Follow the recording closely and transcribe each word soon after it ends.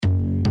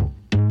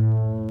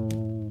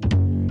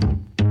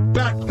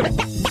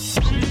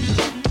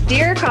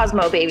Dear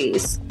Cosmo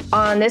babies,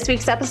 on this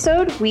week's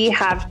episode, we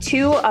have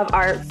two of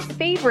our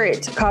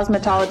favorite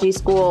cosmetology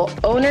school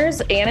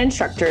owners and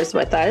instructors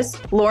with us,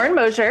 Lauren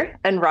Moser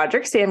and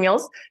Rodrick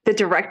Samuels, the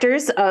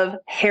directors of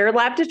Hair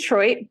Lab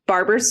Detroit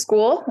Barber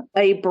School,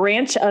 a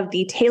branch of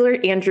the Taylor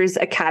Andrews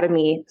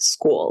Academy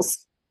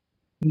schools.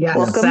 Yes,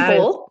 welcome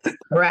both.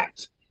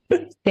 Correct.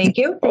 Thank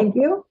you. Thank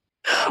you.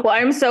 Well,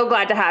 I'm so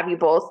glad to have you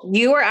both.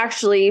 You are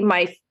actually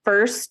my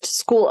first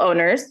school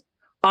owners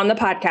on the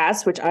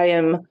podcast, which I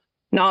am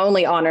not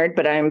only honored,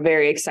 but I'm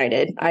very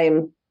excited.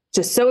 I'm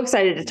just so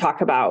excited to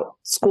talk about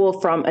school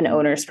from an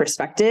owner's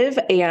perspective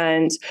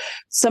and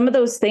some of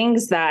those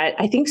things that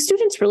I think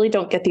students really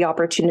don't get the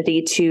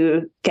opportunity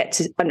to get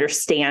to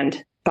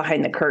understand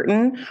behind the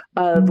curtain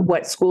of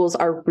what schools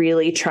are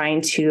really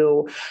trying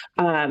to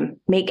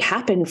make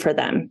happen for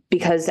them.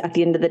 Because at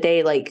the end of the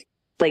day, like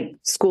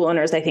school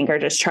owners, I think, are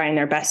just trying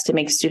their best to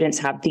make students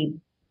have the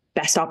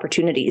best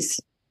opportunities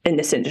in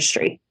this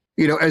industry.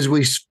 You know, as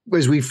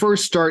we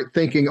first start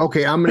thinking,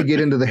 okay, I'm going to get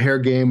into the hair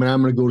game and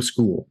I'm going to go to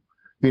school.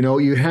 You know,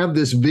 you have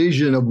this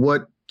vision of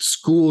what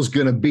school's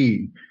going to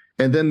be.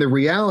 And then the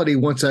reality,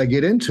 once I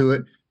get into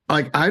it,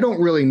 like, I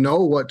don't really know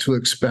what to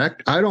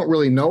expect. I don't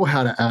really know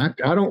how to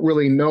act. I don't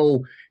really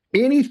know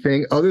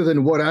anything other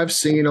than what I've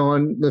seen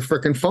on the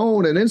freaking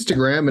phone and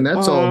Instagram. And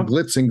that's all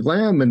glitz and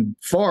glam and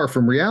far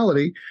from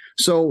reality.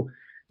 So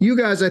you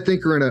guys, I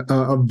think, are in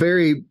a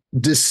very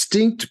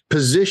distinct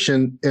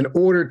position in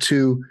order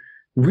to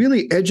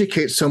really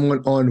educate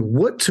someone on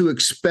what to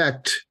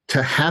expect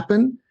to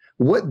happen,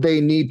 what they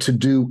need to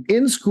do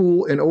in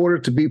school in order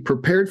to be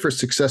prepared for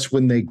success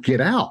when they get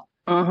out.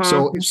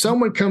 So if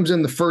someone comes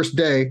in the first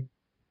day,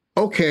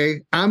 okay,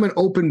 I'm an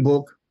open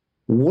book.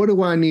 What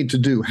do I need to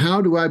do?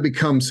 How do I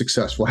become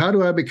successful? How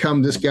do I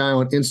become this guy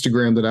on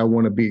Instagram that I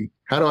want to be?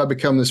 How do I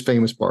become this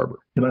famous barber?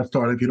 Can I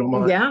start if you don't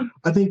mind? Yeah.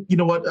 I think, you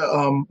know what?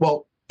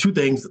 Well, two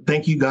things.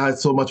 Thank you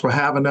guys so much for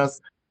having us.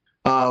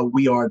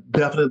 We are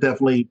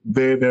definitely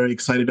very, very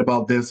excited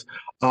about this.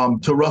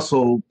 To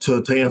Russell,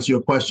 to answer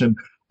your question,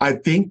 I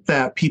think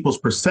that people's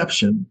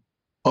perception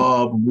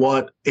of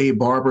what a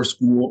barber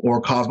school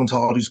or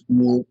cosmetology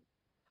school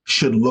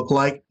should look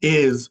like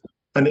is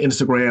an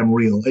Instagram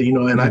reel. And, you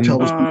know, and I tell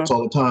the students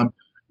all the time,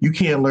 you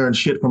can't learn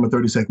shit from a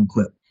 30-second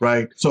clip,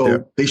 right?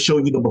 So they show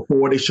you the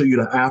before, they show you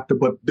the after,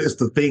 but there's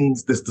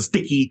the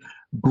sticky,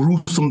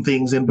 gruesome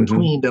things in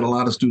between that a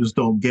lot of students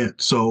don't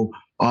get. So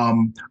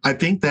I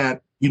think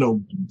that, you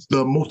know,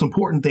 the most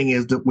important thing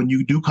is that when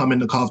you do come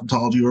into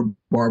cosmetology or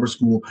barber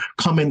school,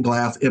 come in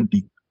glass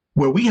empty.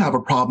 Where we have a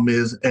problem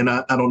is, and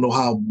I don't know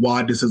how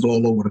wide this is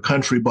all over the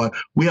country, but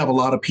we have a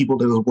lot of people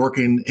that are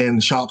working in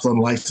shops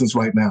unlicensed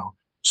right now.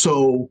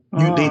 So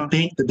they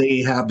think that they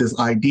have this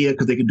idea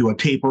because they can do a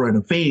taper and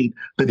a fade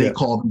that they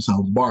call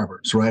themselves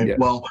barbers, right? Yeah.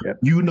 Well,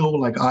 you know,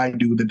 like I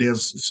do, that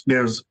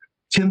there's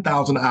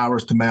 10,000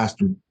 hours to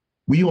master.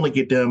 We only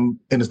get them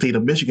in the state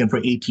of Michigan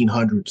for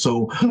 1,800.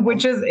 So,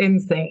 which is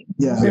insane.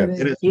 Yeah,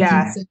 it is.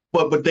 Yeah.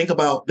 But think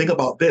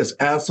about this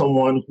as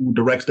someone who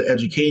directs the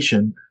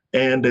education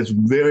and is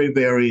very,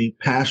 very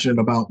passionate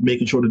about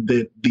making sure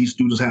that these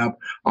students have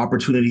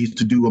opportunities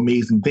to do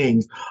amazing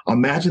things.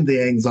 Imagine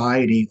the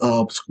anxiety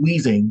of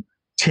squeezing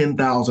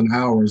 10,000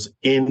 hours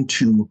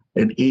into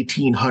an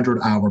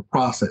 1,800-hour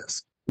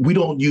process. We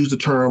don't use the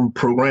term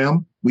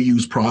program. We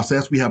use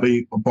process. We have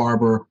a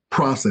barber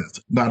process,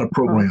 not a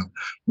program.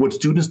 What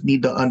students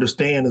need to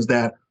understand is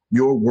that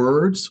your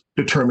words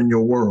determine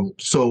your world.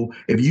 So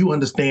if you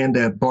understand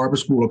that barber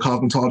school or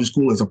cosmetology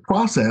school is a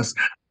process,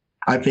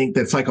 I think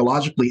that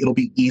psychologically it'll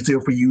be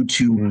easier for you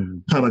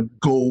to kind of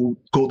go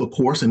the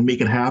course and make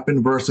it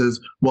happen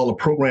versus, well, a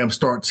program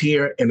starts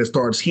here and it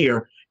starts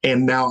here.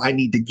 And now I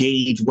need to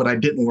gauge what I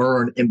didn't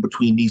learn in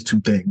between these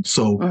two things.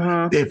 So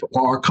if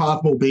our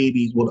Cosmo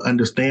babies will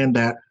understand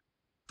that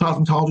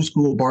cosmetology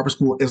school, barber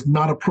school is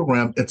not a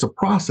program, it's a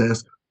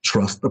process,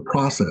 trust the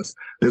process.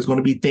 There's going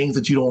to be things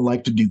that you don't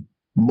like to do.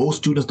 Most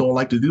students don't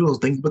like to do those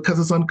things because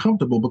it's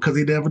uncomfortable, because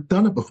they've never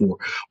done it before.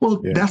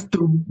 Well, that's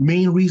the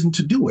main reason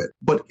to do it.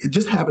 But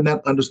just having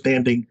that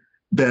understanding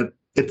that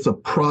it's a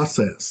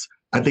process,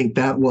 I think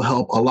that will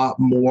help a lot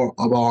more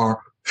of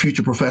our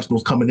future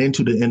professionals coming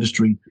into the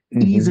industry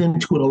ease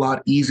into it a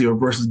lot easier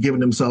versus giving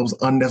themselves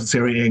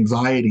unnecessary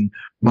anxiety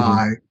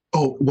by,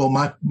 oh, well,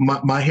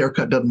 my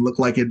haircut doesn't look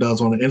like it does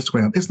on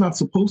Instagram. It's not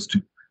supposed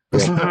to.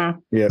 It's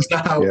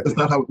not how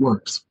it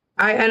works.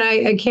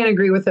 I can't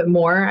agree with it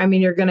more. I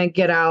mean, you're going to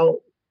get out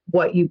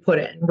what you put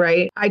in,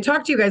 right? I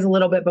talked to you guys a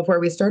little bit before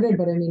we started,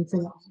 but I mean, for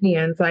the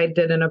audience, I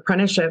did an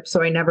apprenticeship,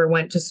 so I never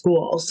went to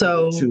school.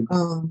 So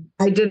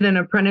I did an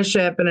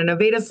apprenticeship in an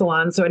Aveda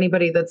salon. So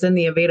anybody that's in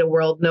the Aveda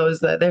world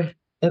knows that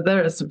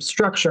there is some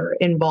structure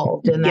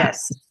involved in that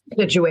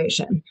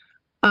situation.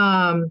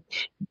 And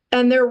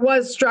there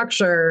was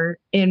structure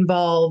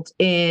involved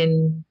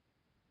in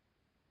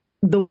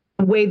the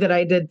way that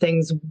I did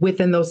things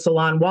within those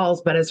salon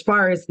walls. But as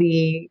far as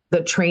the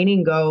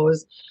training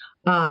goes,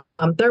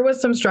 There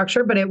was some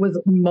structure, but it was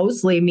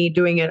mostly me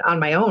doing it on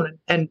my own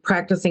and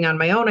practicing on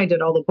my own. I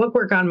did all the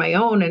bookwork on my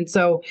own. And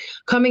so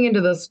coming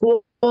into the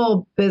school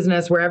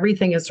business where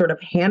everything is sort of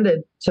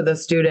handed to the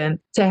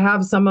student, to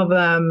have some of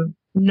them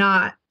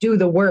not do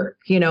the work,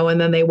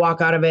 and then they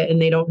walk out of it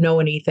and they don't know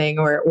anything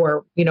or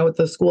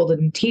the school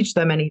didn't teach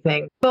them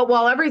anything. But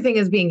while everything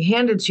is being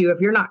handed to you,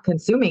 if you're not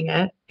consuming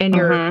it and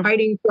you're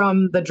hiding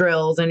from the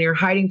drills and you're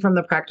hiding from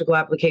the practical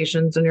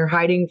applications and you're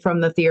hiding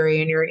from the theory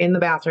and you're in the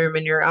bathroom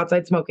and you're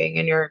outside smoking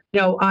and you're,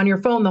 on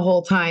your phone the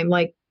whole time,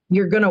 like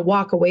you're going to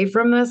walk away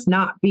from this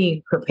not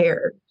being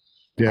prepared.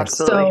 Yeah.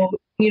 Absolutely. So,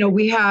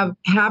 we have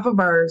half of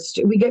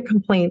we get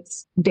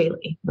complaints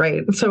daily,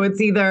 right? So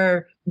it's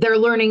either they're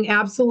learning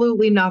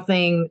absolutely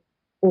nothing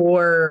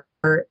or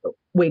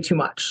way too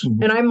much.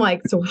 Mm-hmm. And I'm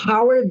like, so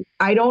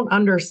I don't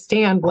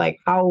understand like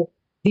how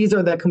these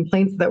are the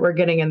complaints that we're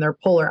getting and they're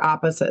polar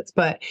opposites.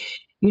 But,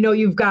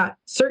 you've got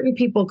certain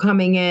people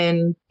coming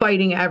in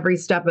fighting every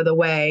step of the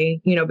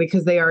way,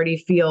 because they already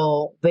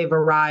feel they've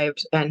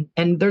arrived. And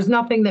there's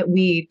nothing that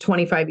we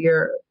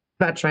 25-year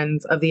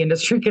veterans of the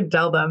industry could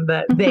tell them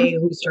that they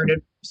who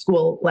started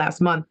school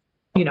last month,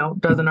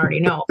 doesn't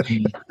already know.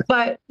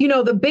 But,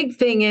 the big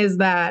thing is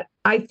that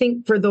I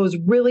think for those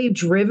really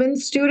driven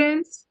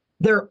students,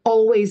 they're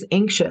always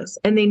anxious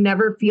and they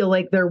never feel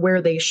like they're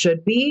where they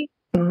should be.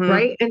 Mm-hmm.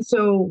 Right. And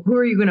so who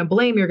are you going to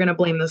blame? You're going to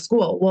blame the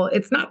school. Well,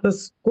 it's not the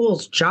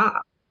school's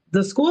job.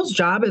 The school's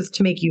job is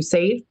to make you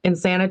safe and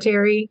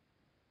sanitary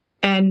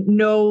and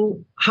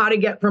know how to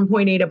get from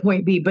point A to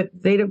point B. But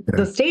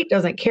the state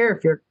doesn't care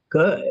if you're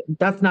good.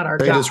 That's not our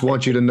job. They just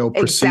want you to know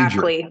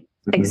procedure.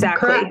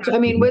 Exactly. Correct. I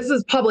mean, this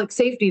is public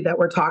safety that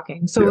we're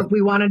talking. So if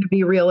we wanted to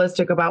be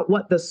realistic about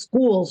what the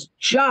school's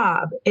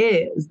job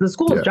is, the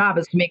school's job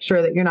is to make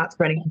sure that you're not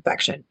spreading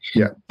infection.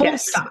 Yeah. Full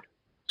stop.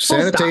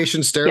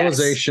 Sanitation,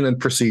 sterilization, and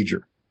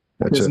procedure.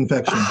 That's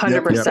disinfection.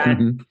 100%.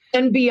 Mm-hmm.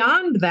 And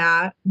beyond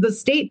that, the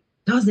state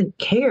doesn't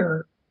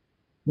care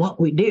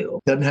what we do.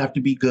 Doesn't have to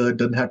be good,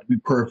 doesn't have to be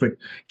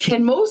perfect.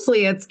 And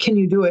mostly it's, can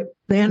you do it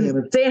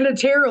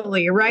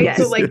sanitarily, right? Yes.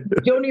 So like,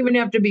 you don't even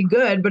have to be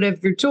good, but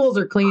if your tools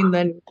are clean,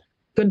 then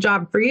good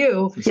job for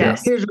you.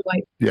 Yes. Here's your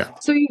life. Yeah.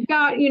 So you've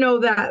got,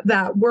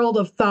 that world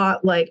of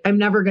thought, like, I'm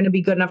never going to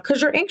be good enough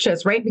because you're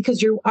anxious, right?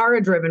 Because you are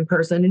a driven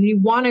person and you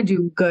want to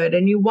do good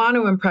and you want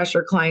to impress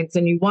your clients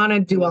and you want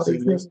to do all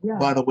these things. Yeah.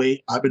 By the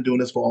way, I've been doing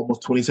this for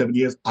almost 27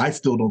 years. I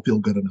still don't feel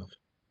good enough.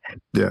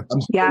 Yeah.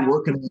 I'm still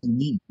working on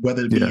me,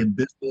 whether it be in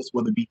business,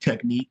 whether it be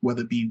technique,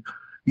 whether it be,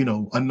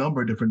 a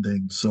number of different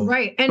things. So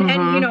right. And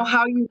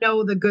how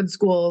the good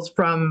schools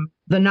from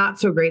the not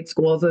so great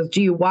schools is,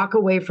 do you walk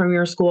away from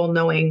your school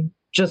knowing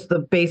just the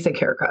basic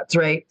haircuts,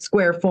 right?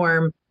 Square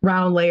form,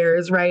 round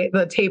layers, right?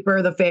 The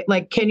taper, the fit,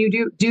 like, can you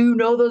do you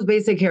know those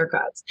basic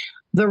haircuts?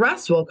 The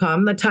rest will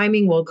come, the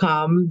timing will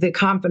come, the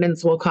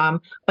confidence will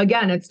come.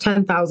 Again, it's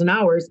 10,000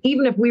 hours.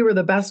 Even if we were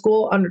the best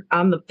school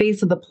on the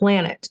face of the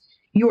planet,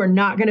 you are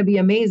not going to be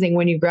amazing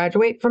when you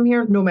graduate from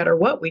here, no matter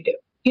what we do.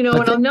 And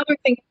another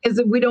thing is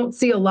that we don't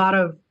see a lot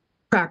of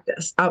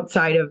practice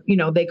outside of,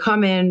 they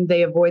come in,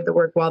 they avoid the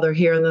work while they're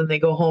here, and then they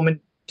go home and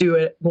do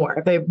it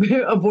more. They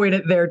avoid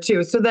it there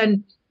too. So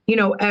then,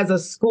 as a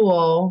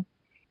school,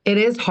 it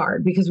is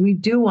hard because we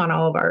do want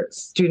all of our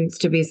students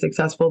to be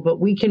successful,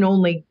 but we can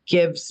only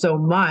give so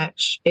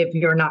much if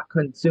you're not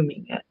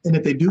consuming it. And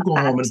if they do go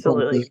home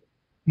and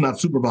not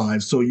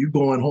supervised, so you're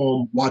going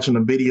home watching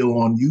a video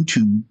on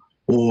YouTube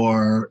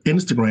or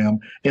Instagram,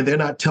 and they're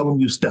not telling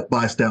you step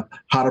by step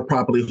how to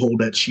properly hold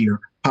that shear,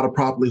 how to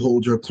properly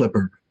hold your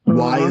clipper. Mm-hmm.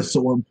 Why it's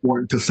so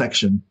important to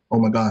section. Oh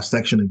my gosh,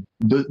 sectioning.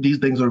 These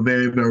things are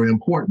very, very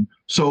important.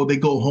 So they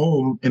go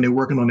home and they're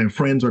working on their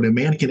friends or their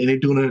mannequin and they're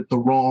doing it the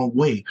wrong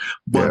way.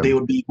 But they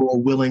would be more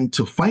willing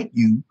to fight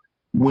you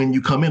when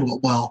you come in.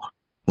 Well,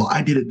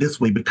 I did it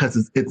this way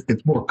because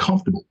it's more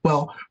comfortable.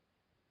 Well,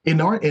 in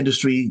our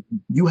industry,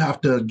 you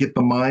have to get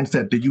the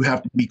mindset that you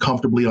have to be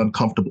comfortably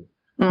uncomfortable.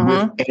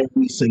 Mm-hmm. With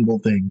every single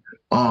thing.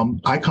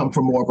 I come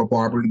from more of a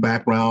barbering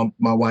background.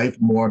 My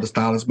wife, more of the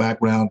stylist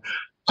background.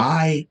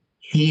 I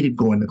hated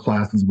going to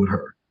classes with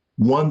her.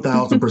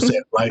 1,000%,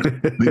 right?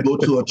 We go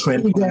to a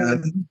trend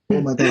class.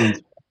 Oh my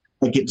God.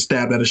 I get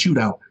stabbed at a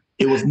shootout.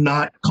 It was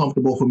not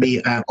comfortable for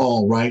me at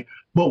all, right?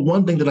 But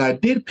one thing that I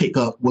did pick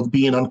up was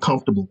being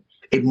uncomfortable.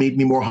 It made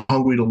me more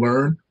hungry to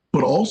learn,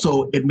 but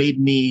also it made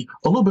me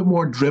a little bit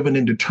more driven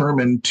and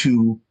determined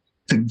to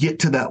get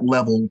to that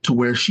level to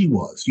where she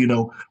was,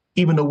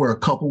 Even though we're a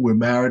couple, we're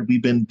married,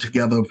 we've been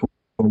together for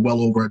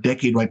well over a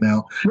decade right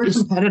now. We're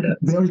competitive.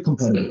 Very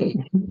competitive.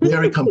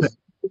 Very competitive.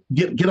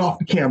 Get off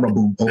the camera,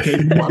 boo, okay?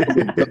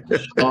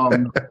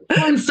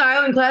 In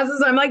styling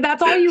classes, I'm like,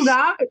 that's all you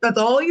got? That's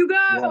all you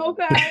got? Yeah.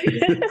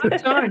 Okay.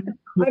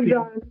 I'm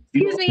done.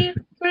 Excuse me.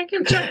 I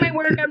can check my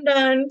work. I'm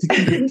done.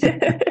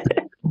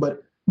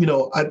 But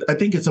I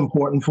think it's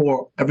important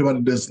for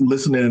everybody that's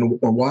listening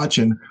or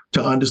watching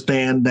to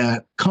understand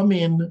that come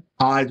in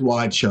eyes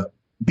wide shut.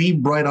 Be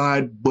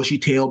bright-eyed,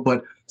 bushy-tailed,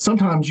 but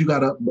sometimes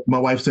my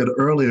wife said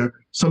earlier,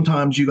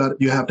 sometimes you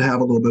have to have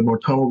a little bit more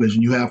tunnel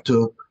vision. You have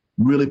to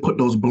really put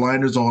those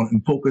blinders on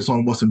and focus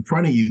on what's in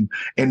front of you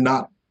and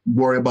not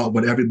worry about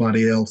what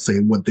everybody else say,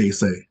 what they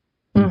say.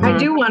 Mm-hmm. I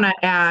do want to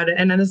add,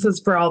 and this is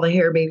for all the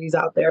hair babies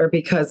out there,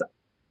 because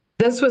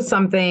this was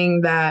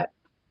something that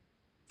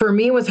for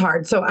me was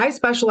hard. So I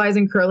specialize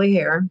in curly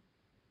hair.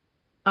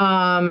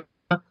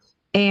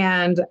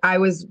 And I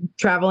was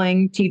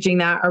traveling, teaching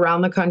that around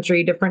the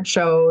country, different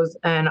shows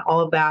and all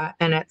of that.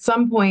 And at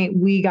some point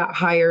we got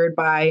hired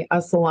by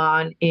a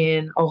salon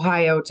in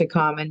Ohio to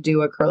come and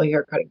do a curly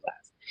hair cutting class.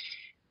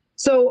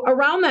 So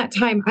around that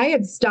time, I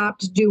had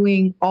stopped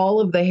doing all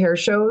of the hair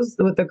shows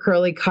with the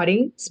curly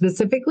cutting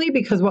specifically,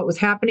 because what was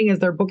happening is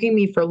they're booking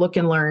me for look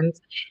and learns.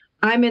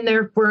 I'm in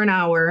there for an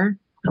hour.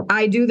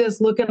 I do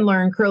this look and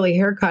learn curly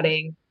hair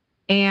cutting.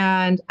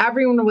 And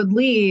everyone would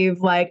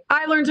leave like,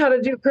 I learned how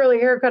to do curly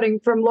hair cutting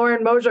from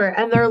Lauren Moser.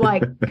 And they're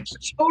like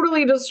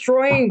totally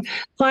destroying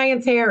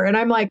clients' hair. And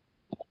I'm like,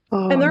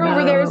 and they're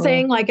over there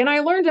saying like, and I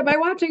learned it by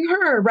watching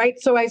her. Right.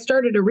 So I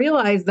started to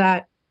realize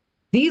that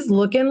these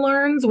look and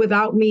learns,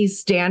 without me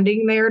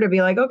standing there to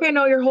be like, okay,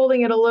 no, you're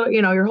holding it a little,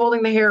 you're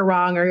holding the hair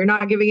wrong, or you're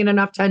not giving it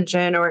enough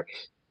tension, or,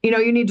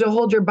 you need to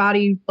hold your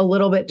body a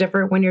little bit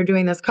different when you're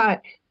doing this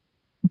cut.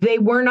 They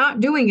were not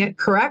doing it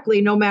correctly,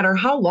 no matter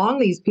how long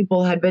these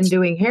people had been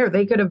doing hair.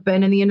 They could have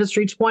been in the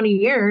industry 20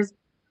 years,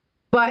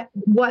 but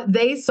what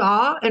they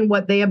saw and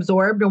what they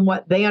absorbed and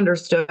what they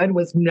understood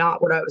was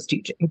not what I was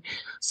teaching.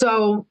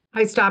 So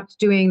I stopped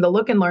doing the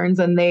look and learns,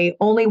 and they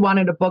only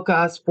wanted to book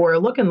us for a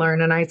look and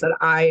learn. And I said,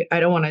 I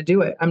don't want to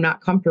do it. I'm not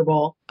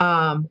comfortable.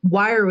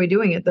 Why are we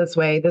doing it this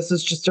way? This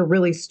is just a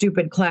really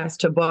stupid class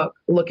to book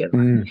look and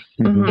learn.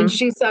 Mm-hmm. And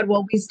she said,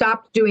 well, we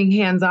stopped doing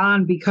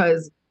hands-on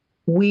because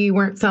we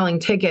weren't selling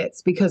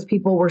tickets, because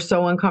people were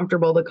so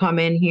uncomfortable to come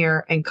in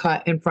here and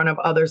cut in front of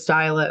other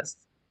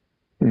stylists,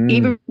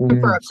 even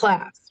for a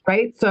class,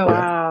 right? So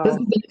This is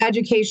an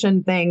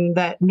education thing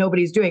that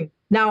nobody's doing.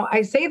 Now,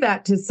 I say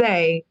that to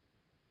say,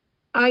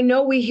 I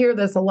know we hear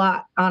this a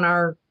lot on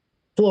our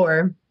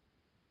floor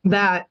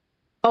that,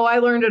 oh, I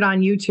learned it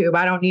on YouTube,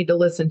 I don't need to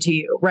listen to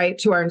you, right?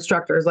 To our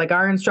instructors. Like,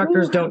 our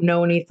instructors don't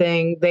know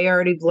anything. They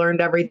already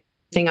learned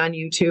everything on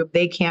YouTube.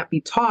 They can't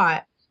be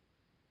taught.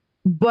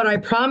 But I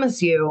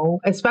promise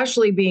you,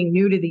 especially being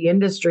new to the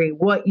industry,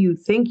 what you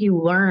think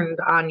you learned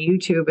on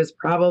YouTube is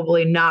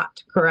probably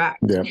not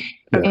correct. Yeah.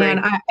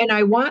 And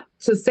I want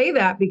to say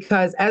that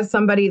because as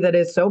somebody that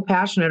is so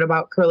passionate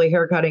about curly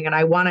hair cutting, and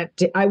I want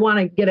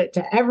to get it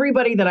to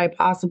everybody that I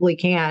possibly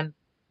can,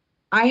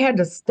 I had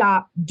to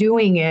stop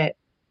doing it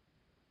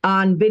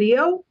on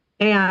video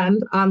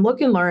and on Look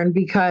and Learn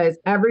because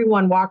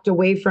everyone walked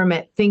away from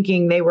it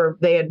thinking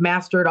they had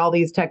mastered all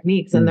these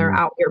techniques, and they're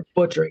out here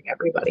butchering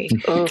everybody.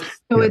 So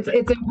it's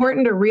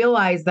important to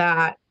realize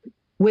that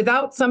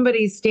without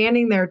somebody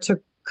standing there to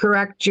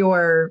correct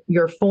your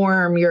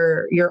form,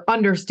 your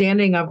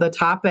understanding of the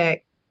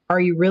topic, are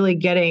you really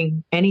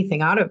getting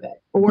anything out of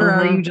it? Or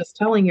are you just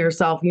telling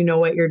yourself you know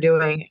what you're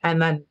doing and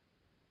then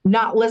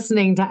not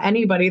listening to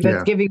anybody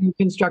that's giving you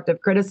constructive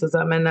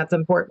criticism? And that's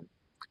important.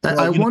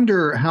 I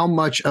wonder how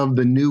much of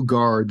the new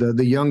guard,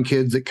 the young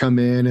kids that come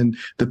in and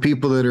the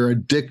people that are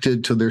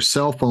addicted to their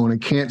cell phone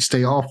and can't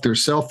stay off their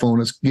cell phone,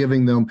 is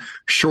giving them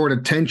short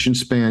attention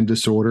span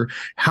disorder.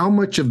 How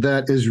much of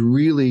that is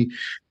really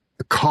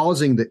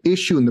causing the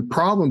issue and the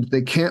problem?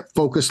 They can't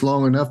focus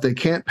long enough. They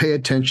can't pay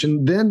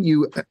attention. Then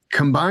you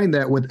combine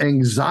that with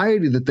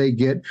anxiety that they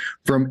get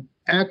from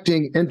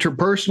acting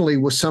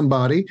interpersonally with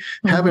somebody,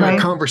 having a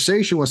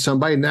conversation with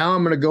somebody. Now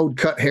I'm going to go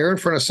cut hair in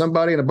front of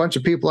somebody and a bunch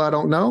of people I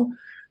don't know.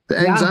 The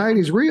anxiety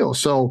is real.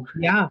 So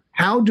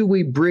how do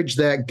we bridge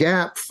that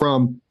gap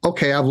from,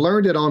 okay, I've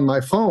learned it on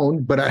my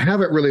phone, but I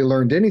haven't really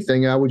learned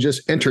anything. I was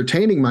just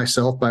entertaining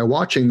myself by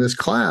watching this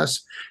class.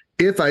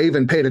 If I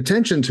even paid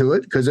attention to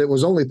it, because it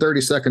was only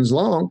 30 seconds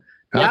long,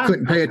 I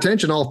couldn't pay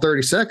attention all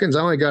 30 seconds.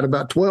 I only got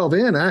about 12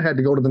 in. I had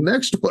to go to the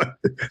next one.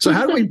 So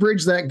how do we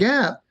bridge that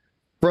gap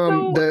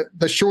from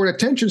the short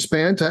attention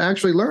span to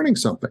actually learning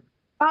something?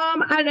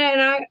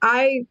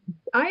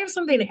 I have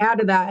something to add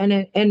to that,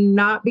 and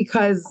not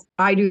because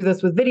I do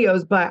this with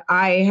videos, but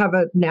I have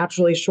a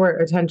naturally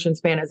short attention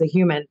span as a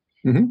human.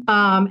 And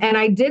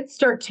I did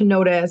start to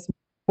notice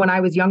when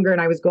I was younger and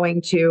I was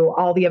going to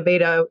all the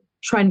Aveda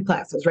trend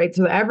classes, right?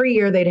 So every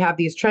year they'd have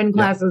these trend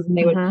classes, and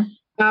they would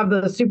have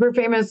the super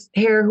famous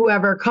hair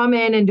whoever come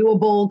in and do a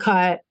bowl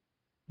cut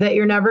that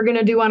you're never going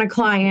to do on a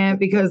client,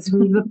 because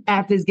who the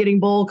F is getting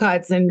bowl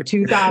cuts in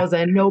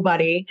 2000?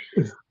 Nobody.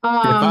 If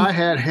I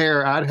had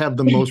hair, I'd have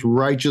the most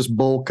righteous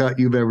bowl cut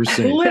you've ever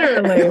seen.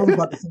 Literally.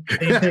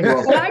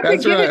 Well, I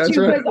could give it to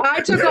you because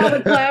I took all the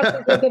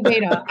classes with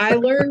Aveda. I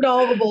learned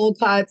all the bowl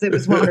cuts. It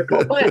was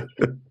wonderful. But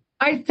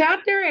I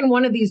sat there in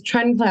one of these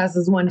trend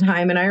classes one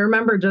time, and I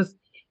remember just,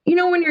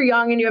 when you're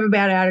young and you have a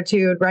bad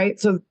attitude, right?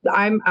 So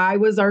I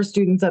was our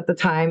students at the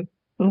time.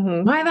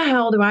 Why the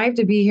hell do I have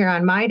to be here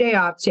on my day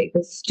off to take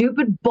this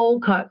stupid bowl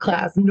cut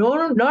class?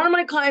 None of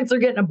my clients are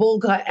getting a bowl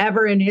cut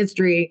ever in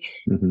history.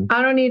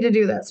 I don't need to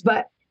do this.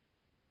 But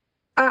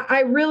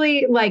I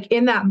really, like,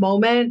 in that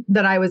moment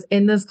that I was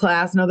in this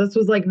class, this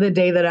was like the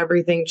day that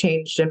everything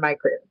changed in my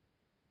career.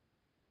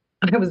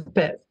 I was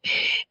pissed.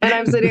 And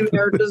I'm sitting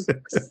there just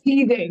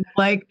seething.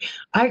 Like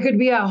I could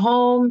be at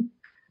home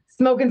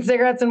smoking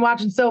cigarettes and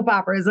watching soap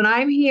operas. And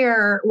I'm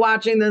here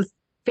watching this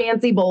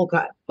fancy bowl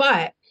cut.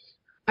 But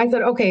I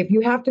said, okay, if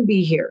you have to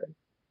be here,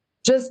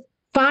 just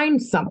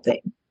find something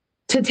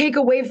to take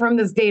away from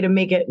this day to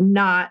make it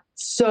not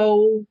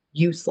so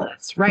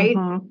useless, right?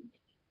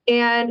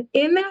 And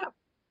in that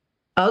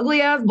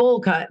ugly ass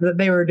bowl cut that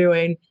they were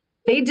doing,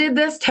 they did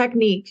this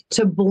technique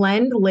to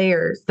blend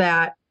layers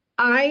that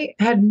I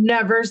had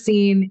never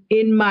seen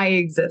in my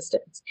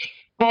existence.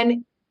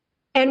 And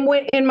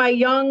when in my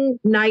young,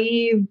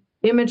 naive,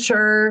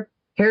 immature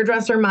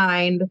hairdresser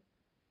mind,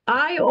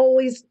 I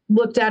always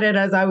looked at it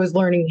as I was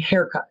learning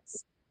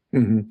haircuts.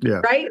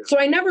 Right. So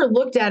I never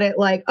looked at it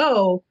like,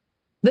 oh,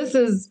 this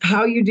is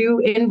how you do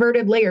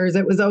inverted layers.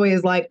 It was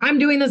always like, I'm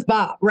doing this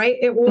bob, right?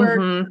 It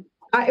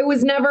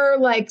was never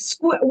like,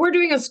 we're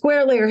doing a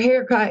square layer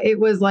haircut. It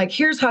was like,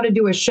 here's how to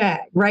do a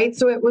shag, right?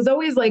 So it was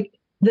always like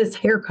this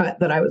haircut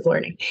that I was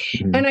learning.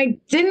 And I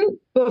didn't,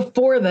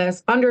 before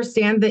this,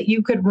 understand that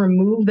you could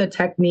remove the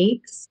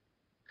techniques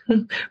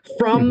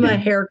from the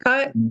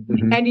haircut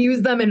and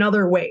use them in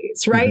other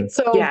ways, right?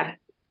 So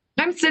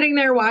I'm sitting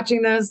there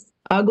watching this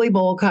ugly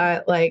bowl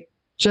cut, like,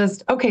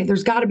 just, okay,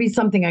 there's got to be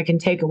something I can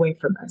take away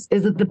from this.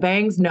 Is it the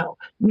bangs? No,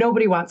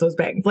 nobody wants those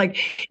bangs.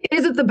 Like,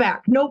 is it the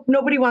back? Nope,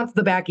 nobody wants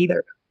the back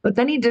either. But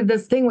then he did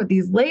this thing with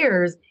these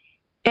layers,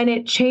 and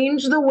it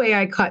changed the way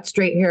I cut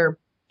straight hair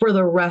for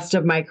the rest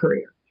of my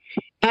career.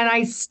 And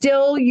I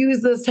still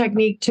use this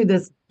technique to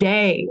this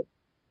day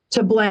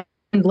to blend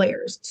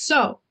layers.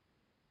 So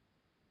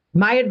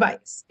my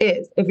advice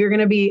is, if you're going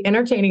to be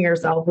entertaining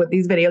yourself with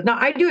these videos, now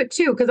I do it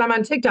too, because I'm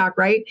on TikTok,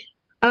 right?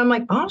 And I'm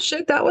like, oh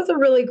shit, that was a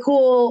really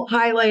cool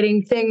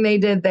highlighting thing they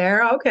did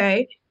there.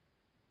 Okay.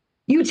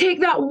 You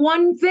take that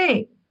one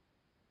thing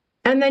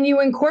and then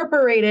you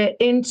incorporate it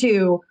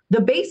into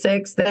the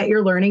basics that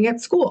you're learning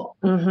at school,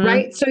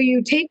 right? So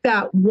you take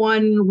that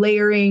one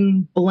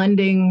layering,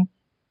 blending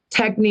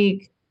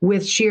technique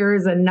with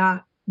shears and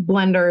not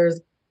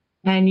blenders,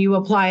 and you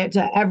apply it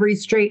to every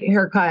straight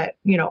haircut,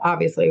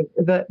 obviously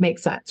that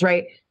makes sense,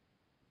 right?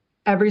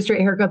 Every straight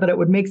haircut that it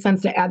would make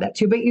sense to add that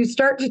to, but you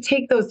start to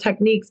take those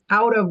techniques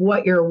out of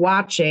what you're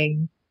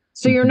watching.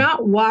 So you're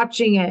not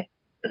watching it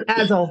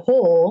as a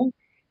whole.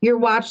 You're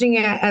watching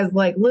it as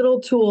like little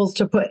tools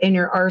to put in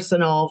your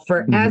arsenal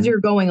for as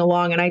you're going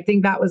along. And I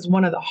think that was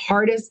one of the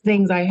hardest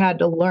things I had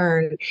to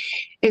learn,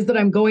 is that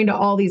I'm going to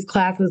all these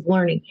classes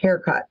learning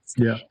haircuts.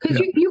 Because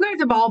you guys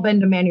have all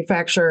been to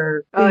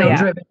manufacturer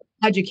driven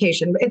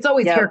education. It's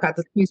always haircuts.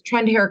 It's these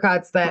trend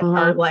haircuts that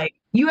are like,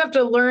 you have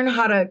to learn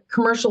how to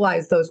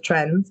commercialize those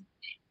trends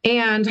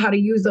and how to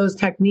use those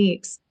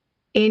techniques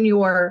in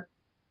your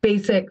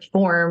basic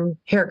form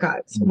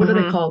haircuts. What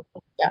are they called?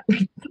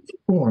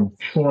 Form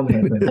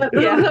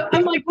haircuts.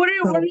 I'm like, what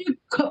are you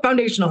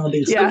foundational?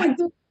 Like,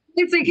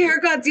 basic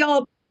haircuts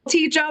y'all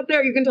teach out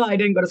there. You can tell I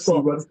didn't go to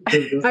school.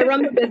 I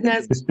run the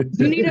business.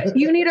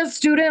 You need a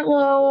student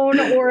loan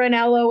or an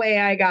LOA.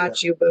 I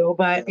got you, boo.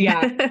 But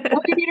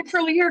or you need a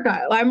curly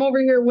haircut. I'm over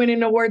here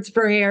winning awards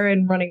for hair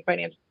and running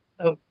financial.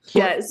 So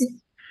yes.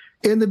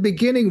 In the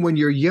beginning, when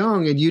you're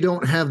young and you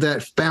don't have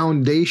that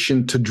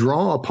foundation to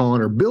draw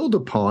upon or build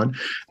upon,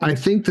 I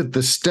think that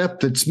the step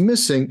that's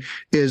missing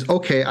is,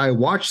 okay, I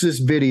watch this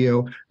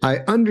video, I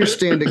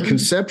understand it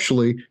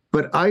conceptually,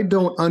 but I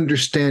don't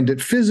understand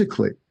it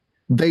physically.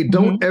 They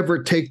don't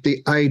ever take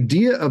the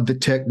idea of the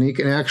technique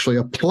and actually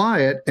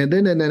apply it. And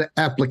then in an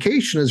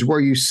application is where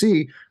you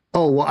see,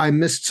 oh, well, I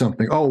missed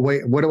something. Oh,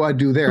 wait, what do I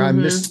do there? I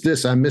missed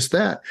this. I missed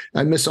that.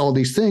 I missed all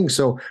these things.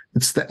 So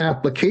it's the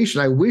application.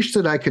 I wish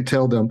that I could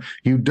tell them,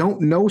 you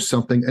don't know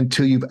something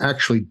until you've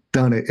actually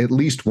done it at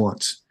least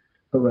once.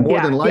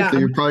 More than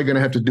likely, you're probably going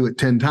to have to do it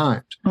 10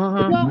 times.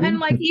 Well, and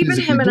like even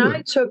him and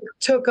I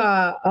took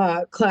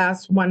a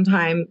class one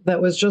time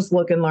that was just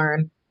look and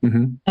learn.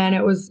 And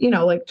it was,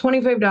 like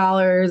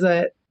 $25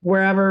 at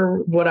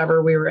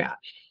whatever we were at.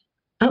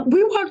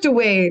 We walked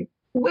away.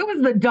 It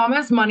was the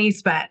dumbest money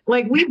spent.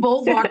 Like, we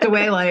both walked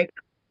away like,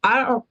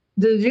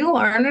 did you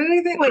learn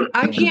anything? Like,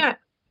 I can't,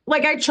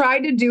 like, I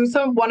tried to do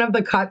one of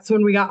the cuts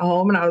when we got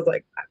home and I was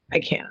like, I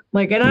can't.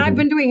 Like, and I've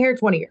been doing hair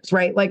 20 years,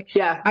 right? Like,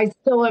 I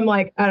still am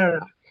like, I don't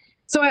know.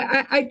 So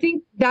I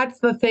think that's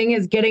the thing,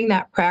 is getting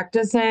that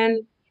practice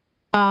in.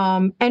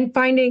 And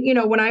finding,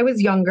 when I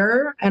was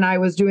younger and I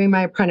was doing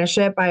my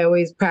apprenticeship, I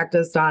always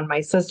practiced on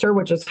my sister,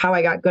 which is how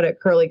I got good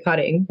at curly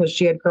cutting, because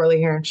she had curly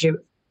hair and she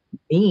was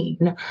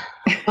mean.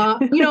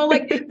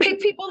 Like, pick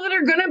people that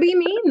are gonna be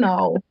mean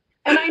though.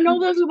 And I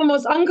know those are the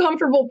most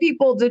uncomfortable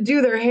people to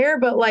do their hair,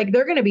 but like,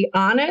 they're gonna be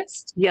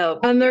honest.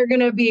 And they're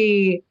gonna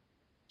be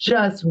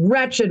just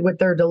wretched with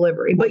their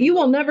delivery. But you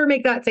will never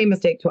make that same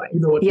mistake twice.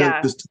 You know what?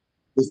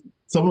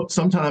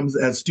 Sometimes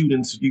as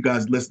students, you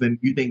guys listening,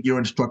 you think your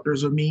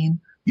instructors are mean.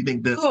 You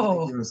think that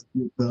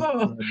the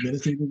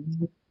administrators are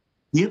mean.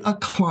 Get a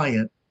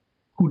client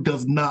who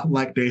does not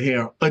like their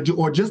hair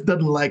or just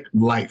doesn't like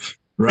life.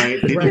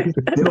 Right? They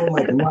don't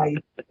like life.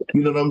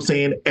 You know what I'm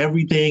saying?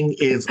 Everything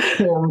is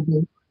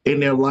horrible in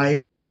their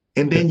life.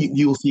 And then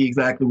you'll see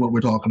exactly what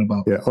we're talking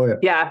about. Yeah. Oh, yeah.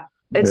 Yeah.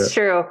 It's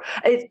true.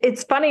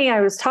 It's funny.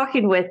 I was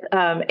talking with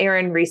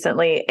Aaron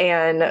recently,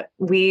 and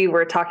we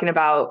were talking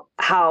about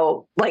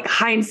how like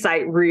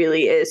hindsight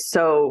really is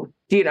so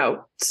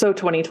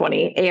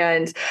 2020.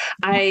 And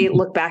I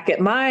look back at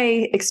my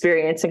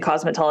experience in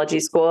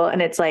cosmetology school, and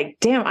it's like,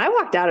 damn, I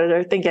walked out of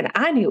there thinking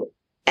I knew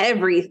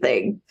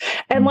everything.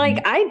 And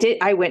like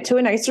I went to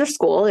a nicer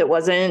school. It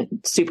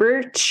wasn't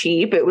super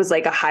cheap. It was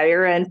like a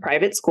higher end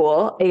private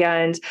school.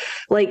 And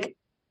like,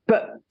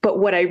 but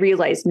what I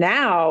realize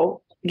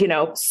now,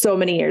 so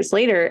many years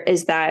later,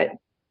 is that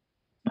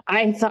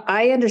I thought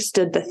I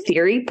understood the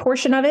theory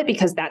portion of it,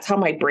 because that's how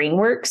my brain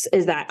works,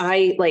 is that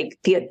I like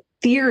the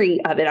theory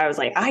of it. I was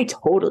like, I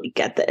totally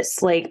get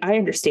this. Like, I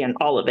understand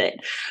all of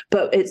it.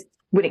 But it's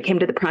when it came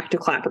to the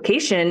practical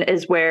application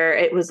is where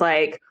it was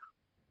like,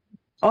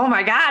 oh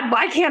my God,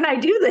 why can't I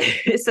do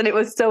this? And it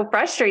was so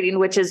frustrating,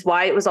 which is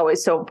why it was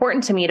always so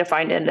important to me to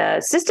find an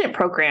assistant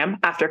program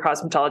after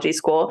cosmetology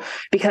school,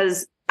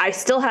 because I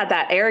still had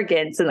that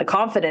arrogance and the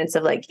confidence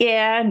of like,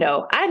 yeah,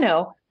 no, I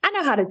know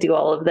how to do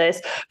all of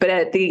this. But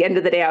at the end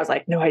of the day, I was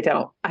like, no, I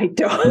don't. I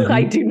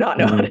do not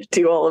know how to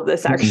do all of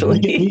this,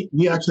 actually.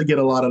 We actually get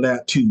a lot of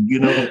that too.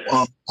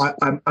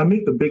 I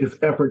make the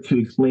biggest effort to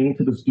explain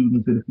to the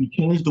students that if you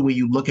change the way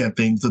you look at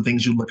things, the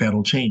things you look at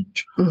will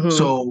change.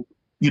 So,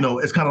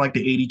 it's kind of like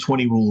the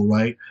 80-20 rule,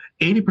 right?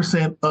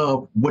 80%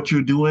 of what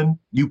you're doing,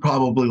 you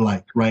probably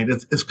like, right?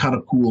 It's kind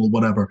of cool or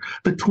whatever.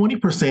 The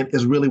 20%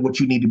 is really what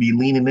you need to be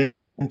leaning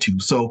into.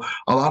 So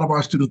a lot of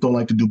our students don't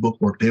like to do book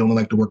work. They only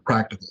like to work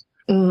practical.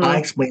 I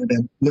explain to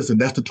them, listen,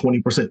 that's the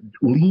 20%.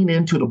 Lean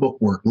into the book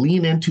work.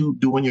 Lean into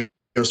doing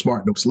your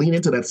smart notes. Lean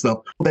into that stuff.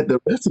 That the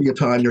rest of your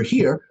time you're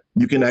here,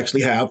 you can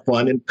actually have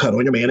fun and cut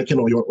on your mannequin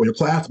or your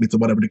classmates or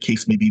whatever the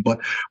case may be. But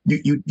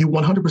you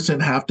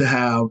 100% have to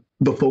have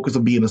the focus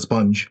of being a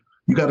sponge.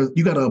 You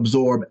gotta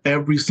absorb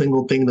every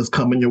single thing that's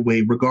coming your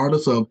way,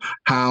 regardless of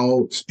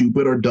how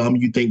stupid or dumb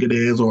you think it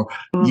is, or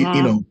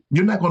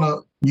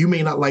you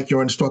may not like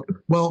your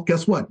instructor. Well,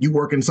 guess what? You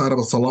work inside of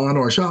a salon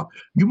or a shop.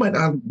 You might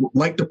not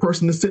like the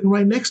person that's sitting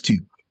right next to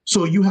you.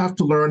 So you have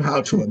to learn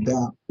how to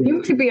adapt.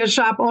 You could be a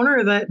shop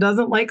owner that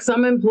doesn't like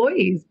some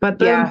employees, but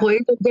the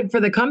employees are good for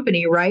the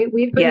company, right?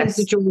 We've been in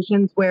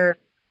situations where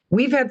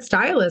we've had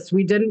stylists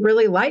we didn't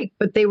really like,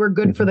 but they were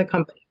good for the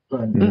company.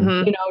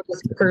 Right.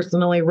 Just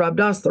personally rubbed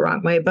us the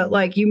wrong way. But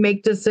like, you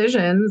make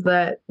decisions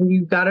that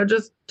you got to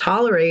just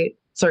tolerate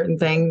certain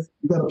things.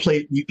 You got to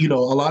play, a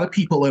lot of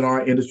people in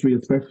our industry,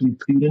 especially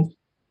students,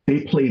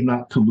 they play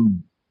not to lose.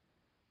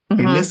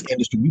 In this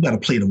industry, you got to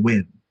play to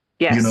win.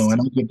 Yes. And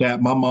I get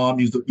that. My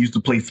mom used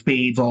to play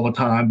spades all the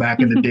time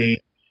back in the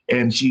day.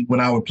 And when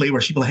I would play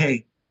with her, she'd be like,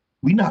 hey,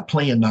 we're not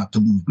playing not to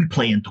lose. We're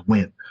playing to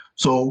win.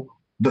 So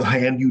the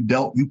hand you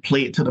dealt, you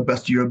play it to the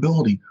best of your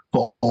ability.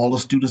 For all the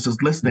students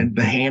that's listening,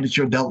 the hand that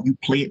you're dealt, you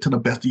play it to the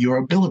best of your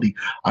ability.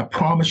 I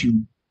promise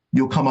you,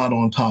 you'll come out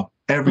on top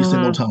every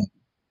single time.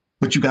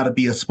 But you got to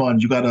be a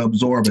sponge. You got to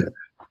absorb it.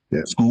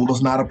 Yeah. School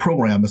is not a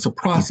program. It's a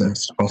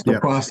process. Trust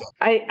the process.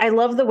 I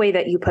love the way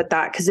that you put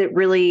that, because it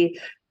really...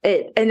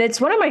 and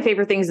it's one of my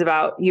favorite things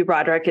about you,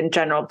 Rodrick, in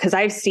general, because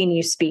I've seen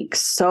you speak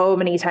so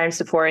many times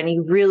before, and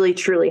you really,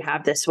 truly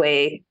have this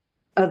way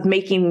of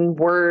making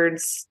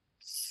words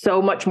so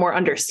much more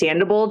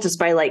understandable just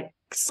by like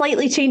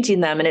slightly changing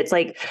them. And it's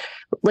like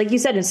you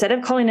said, instead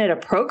of calling it a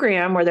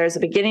program where there's a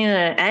beginning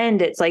and an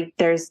end, it's like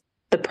there's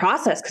the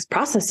process, because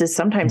processes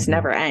sometimes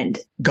never end.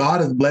 God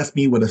has blessed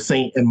me with a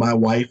saint in my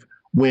wife.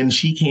 When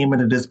she came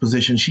into this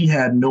position, she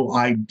had no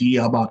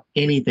idea about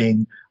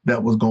anything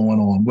that was going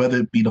on, whether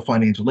it be the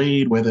financial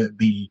aid, whether it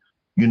be,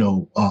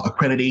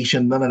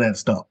 accreditation, none of that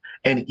stuff.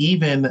 And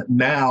even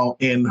now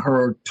in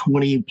her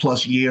 20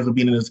 plus years of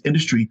being in this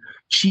industry,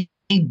 she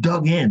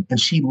dug in and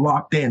she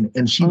locked in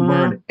and she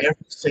learned every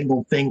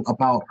single thing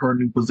about her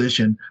new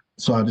position.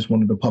 So I just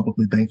wanted to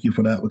publicly thank you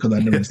for that, because I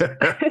know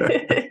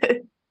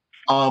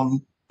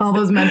all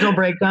those mental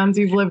breakdowns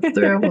you've lived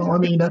through. Well, I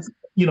mean, that's,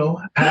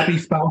 happy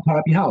spouse,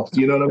 happy house.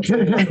 You know what I'm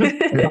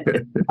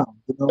saying?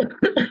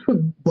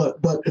 But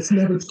it's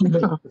never too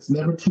late. It's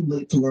never too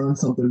late to learn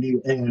something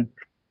new. And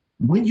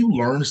when you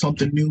learn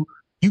something new,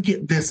 you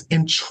get this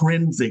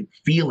intrinsic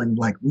feeling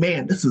like,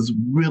 man, this is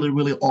really,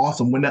 really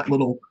awesome. When that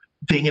little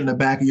thing in the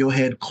back of your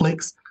head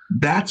clicks,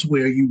 that's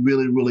where you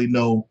really, really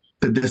know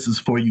that this is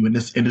for you and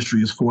this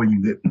industry is for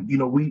you.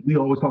 We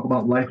always talk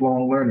about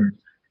lifelong learners.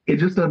 It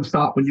just doesn't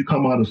stop when you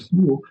come out of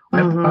school.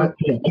 I'm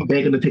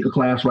begging to take a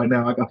class right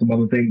now. I got some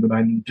other things that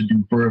I need to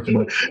do first,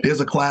 but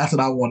there's a class that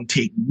I want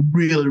to take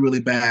really,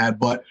 really bad,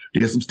 but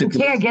there's some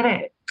stipulations. Okay, I get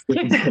it.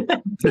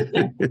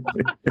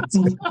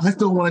 I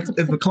still want to,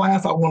 it's a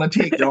class I want to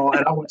take, y'all,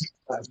 and I want to take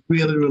a class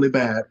really, really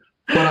bad.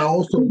 But I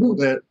also know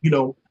that,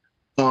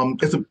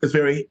 it's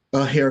very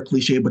hair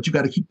cliche, but you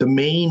got to keep the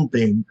main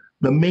thing,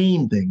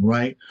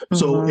 right?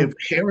 So if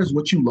hair is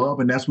what you love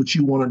and that's what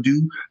you want to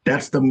do,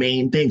 that's the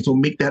main thing. So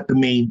make that the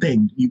main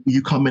thing.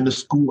 You come into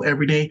school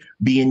every day,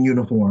 be in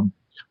uniform.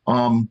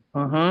 One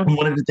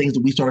of the things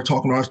that we started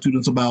talking to our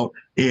students about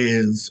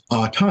is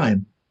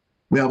time.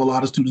 We have a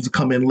lot of students that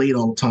come in late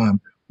all the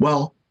time.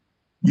 Well,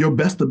 your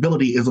best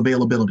ability is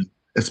availability,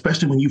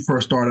 especially when you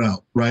first started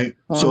out, right?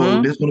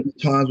 So there's going to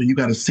be times when you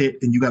got to sit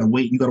and you got to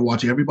wait, and you got to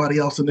watch everybody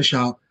else in the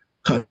shop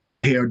cut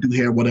hair, do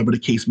hair, whatever the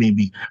case may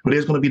be. But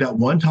there's going to be that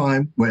one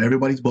time where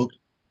everybody's booked.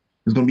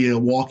 There's going to be a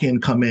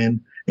walk-in, come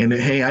in, and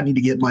hey, I need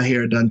to get my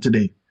hair done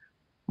today.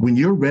 When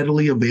you're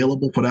readily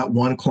available for that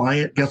one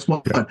client, guess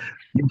what?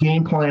 You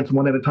gain clients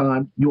one at a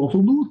time. You also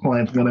lose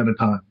clients one at a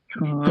time.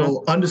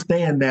 So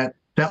understand that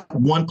that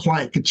one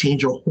client could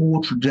change your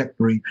whole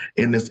trajectory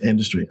in this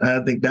industry. And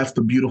I think that's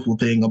the beautiful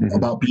thing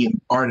about being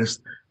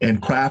artists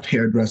and craft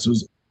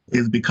hairdressers,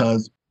 is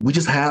because we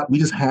just have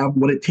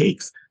what it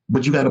takes.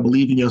 But you got to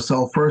believe in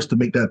yourself first to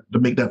make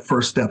that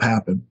first step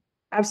happen.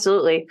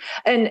 Absolutely.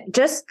 And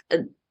just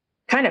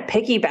kind of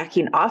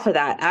piggybacking off of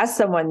that, as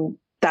someone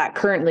that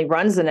currently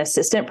runs an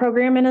assistant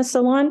program in a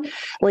salon,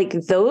 like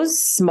those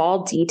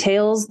small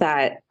details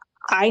that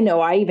I know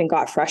I even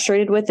got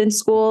frustrated with in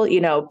school,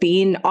 you know,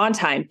 being on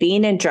time,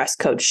 being in dress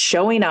code,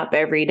 showing up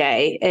every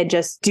day and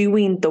just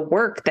doing the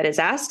work that is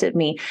asked of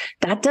me,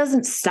 that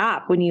doesn't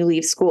stop when you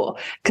leave school.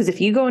 Because if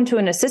you go into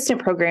an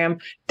assistant program,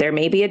 there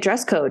may be a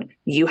dress code.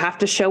 You have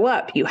to show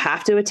up. You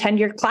have to attend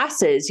your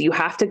classes. You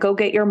have to go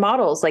get your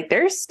models. Like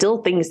there's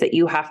still things that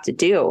you have to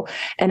do.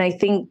 And I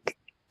think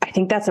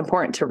that's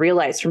important to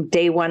realize from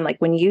day one. Like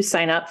when you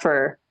sign up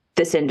for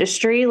this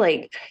industry,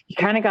 like you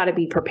kind of got to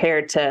be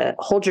prepared to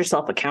hold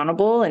yourself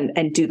accountable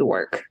and do the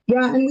work.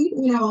 Yeah. And we,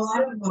 you know, a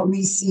lot of what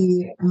we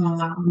see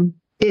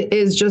it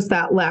is just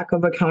that lack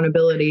of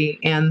accountability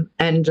and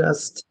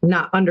just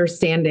not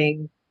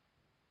understanding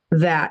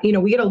that, you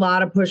know, we get a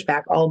lot of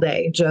pushback all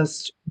day.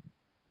 Just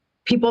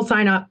people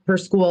sign up for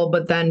school,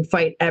 but then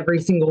fight every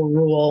single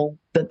rule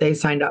that they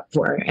signed up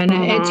for. And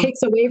it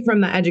takes away from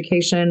the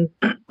education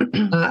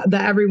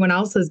that everyone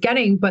else is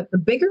getting. But the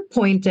bigger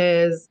point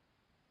is,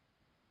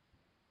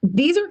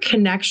 these are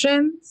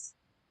connections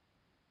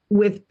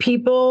with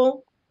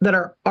people that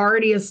are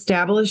already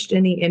established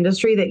in the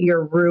industry that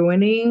you're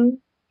ruining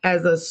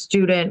as a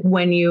student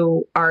when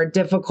you are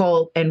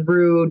difficult and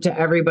rude to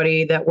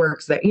everybody that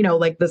works there, you know,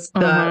 like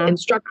the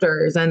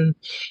instructors and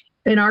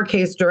in our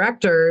case,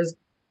 directors.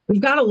 We've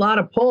got a lot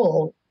of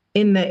pull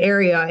in the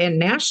area and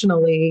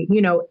nationally.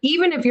 You know,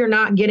 even if you're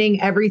not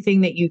getting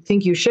everything that you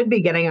think you should be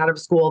getting out of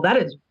school, that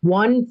is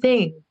one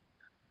thing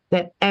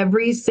that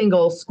every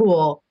single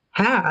school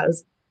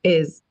has,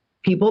 is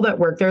people that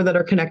work there that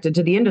are connected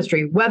to the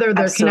industry, whether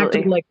they're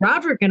connected like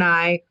Rodrick and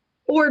I,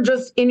 or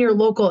just in your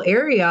local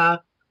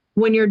area.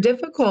 When you're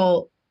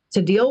difficult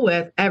to deal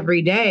with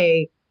every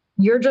day,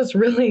 you're just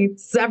really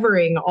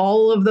severing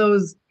all of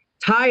those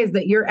ties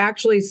that you're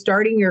actually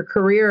starting your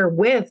career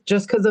with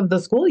just because of the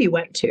school you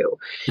went to.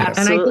 Yes.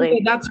 And I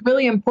think that's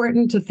really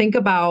important to think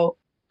about,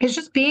 is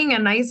just being a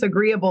nice,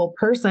 agreeable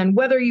person,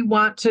 whether you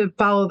want to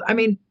follow. I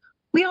mean,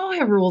 we all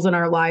have rules in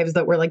our lives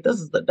that we're like, this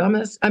is the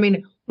dumbest. I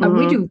mean,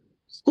 we do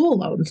school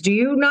loans. Do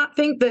you not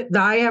think that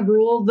I have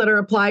rules that are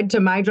applied to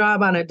my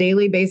job on a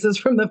daily basis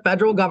from the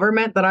federal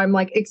government that I'm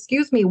like,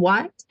 excuse me,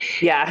 what?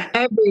 Yeah.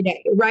 Every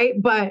day, right?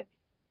 But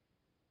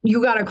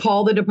you got to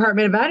call the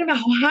Department of Ed.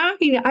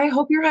 I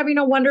hope you're having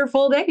a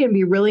wonderful day, and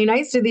be really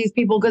nice to these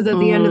people, because at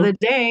the end of the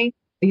day,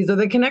 these are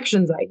the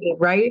connections I need,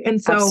 right? And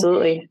so,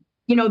 absolutely,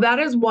 you know, that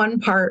is one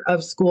part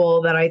of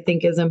school that I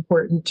think is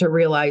important to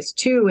realize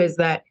too, is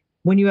that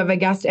when you have a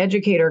guest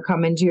educator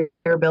come into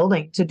your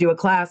building to do a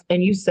class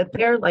and you sit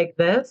there like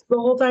this the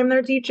whole time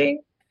they're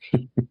teaching,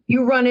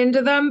 you run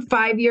into them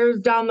 5 years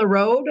down the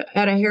road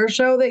at a hair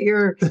show that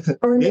you're,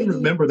 or maybe,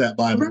 remember that,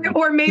 by the way.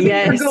 Or maybe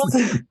you're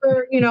going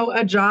for, you know,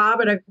 a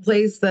job at a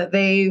place that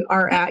they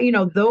are at. You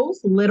know,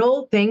 those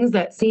little things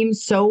that seem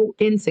so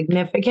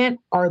insignificant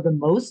are the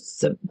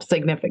most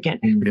significant.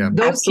 Yeah.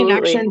 Those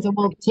connections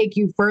will take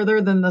you further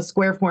than the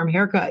square form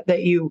haircut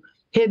that you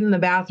hid in the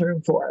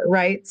bathroom for,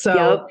 right?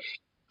 So,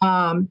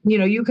 you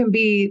know, you can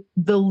be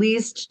the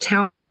least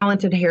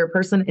talented hair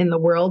person in the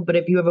world, but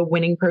if you have a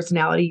winning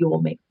personality, you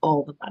will make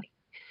all the money.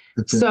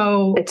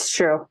 So it's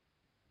true.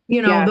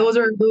 You know, those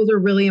are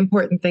really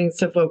important things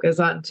to focus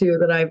on too,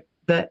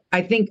 that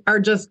I think are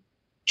just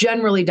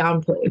generally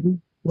downplayed.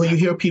 Well, you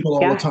hear people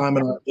all the time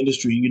in our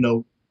industry, you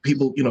know,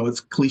 people, you know, it's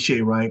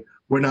cliche, right?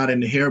 We're not in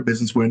the hair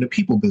business, we're in the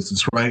people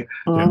business, right?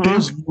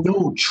 There's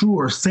no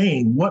truer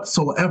saying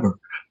whatsoever.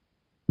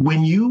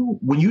 When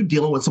you're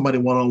dealing with somebody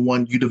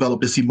one-on-one, you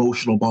develop this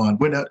emotional bond.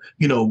 We're not,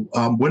 you know,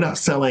 we're not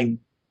selling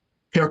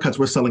haircuts,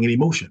 we're selling an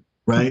emotion,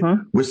 right?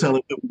 We're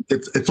selling,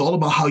 it's all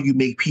about how you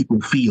make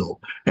people feel.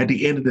 At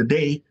the end of the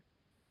day,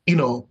 you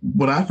know,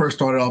 when I first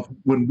started off,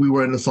 when we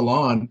were in the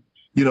salon,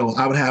 you know,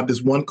 I would have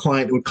this one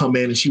client that would come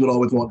in and she would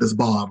always want this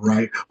bob,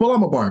 right? Well,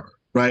 I'm a barber,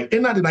 right?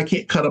 And not that I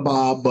can't cut a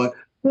bob, but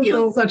you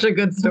know, such a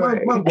good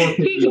story.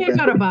 He can't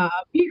cut a bob.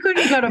 He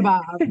couldn't cut a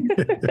bob.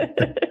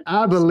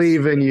 I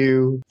believe in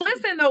you.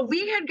 Listen, though,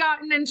 we had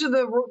gotten into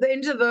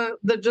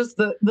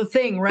the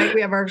thing, right?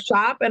 We have our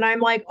shop, and I'm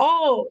like,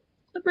 oh,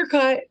 clipper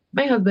cut.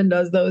 My husband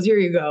does those. Here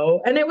you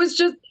go. And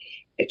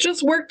it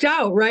just worked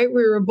out, right?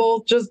 We were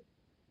both just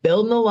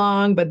building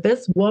along. But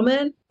this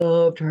woman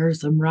loved her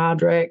some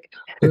Rodrick.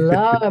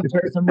 Loved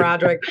her some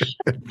Rodrick.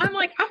 I'm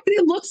like,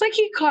 it looks like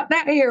he caught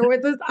that hair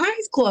with his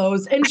eyes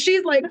closed. And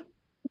she's like,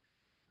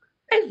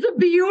 it's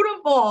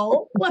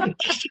beautiful. Like,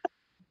 just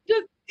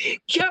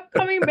kept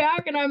coming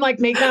back. And I'm like,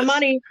 make that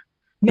money.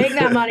 Make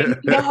that money.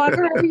 You hug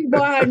her, you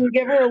go ahead and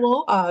give her a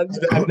little hug.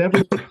 I've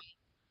never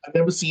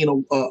seen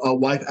a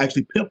wife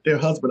actually pimp their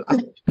husband out.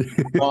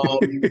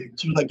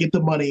 She was like, get the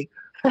money.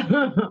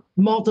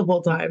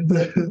 Multiple times.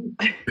 My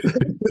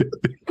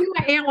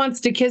aunt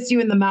wants to kiss you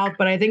in the mouth,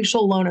 but I think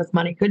she'll loan us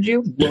money. Could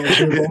you? Well,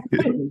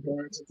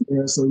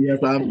 so yes,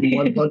 I'm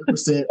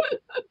 100%.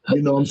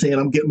 You know what I'm saying?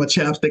 I'm getting my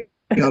chapstick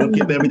out. I'm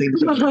getting everything.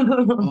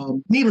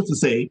 Needless to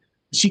say,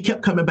 she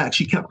kept coming back.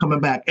 She kept coming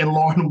back. And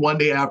Lauren, one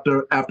day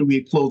after we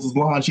had closed the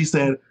salon, she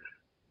said,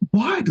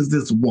 why does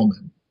this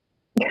woman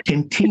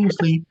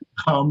continuously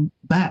come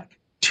back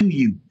to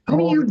you? I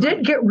mean, you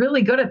did get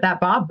really good at that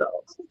bob,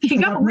 though. She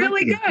got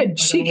really good.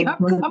 She kept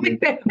coming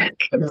back.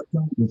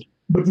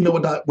 But you know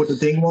what the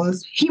thing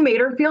was? He made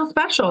her feel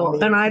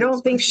special, and I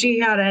don't think she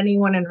had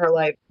anyone in her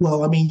life.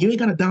 Well, I mean, you ain't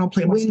got to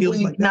downplay my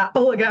skills like that.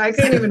 Oh, look, I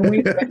couldn't even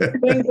wink.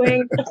 Wink,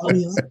 wink.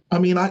 I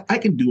mean, I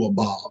can do a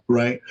bob,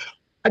 right?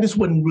 I just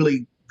wasn't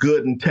really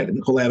good and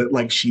technical at it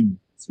like she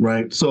was,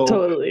 right? So,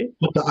 totally.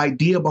 But the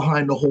idea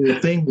behind the whole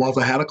thing was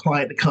I had a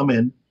client to come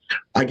in.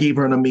 I gave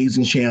her an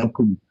amazing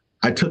shampoo.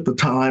 I took the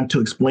time to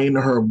explain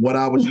to her what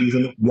I was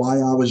using, why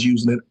I was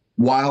using it,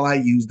 while I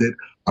used it.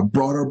 I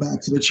brought her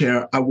back to the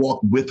chair. I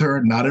walked with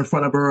her, not in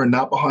front of her and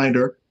not behind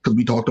her, because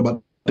we talked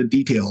about the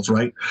details,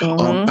 right?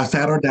 I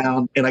sat her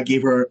down and I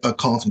gave her a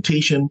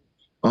consultation.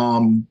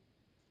 And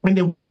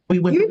then we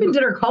went. You even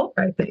did her color,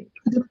 I think.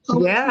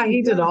 Yeah,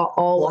 he did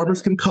all.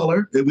 Barbers can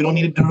color. We don't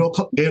need to do no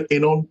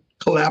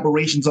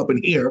collaborations up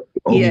in here.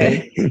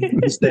 Okay, yeah.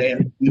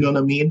 Understand? You know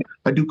what I mean?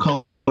 I do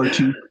color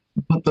too.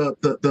 But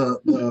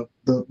the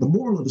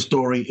moral of the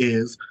story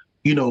is,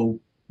 you know,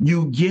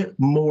 you get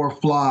more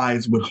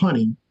flies with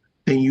honey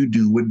than you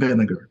do with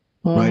vinegar,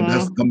 right?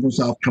 I'm from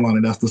South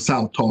Carolina. That's the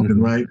South talking,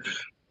 right?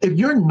 If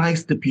you're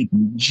nice to people,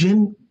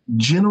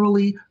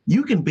 generally,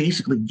 you can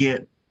basically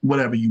get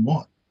whatever you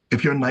want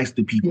if you're nice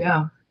to people.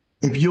 Yeah.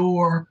 If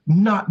you're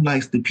not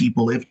nice to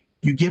people, if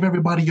you give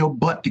everybody your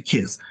butt to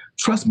kiss,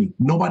 trust me,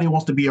 nobody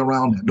wants to be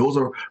around that. Those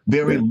are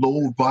very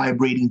low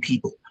vibrating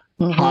people.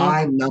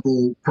 High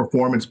level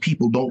performance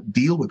people don't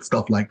deal with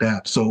stuff like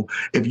that. So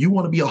if you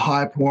want to be a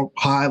high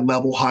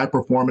level, high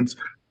performance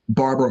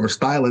barber or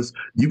stylist,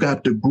 you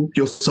got to group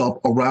yourself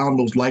around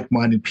those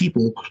like-minded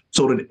people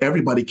so that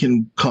everybody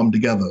can come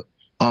together.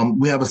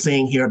 We have a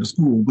saying here at the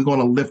school, we're going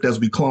to lift as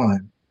we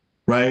climb,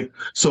 right?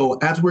 So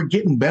as we're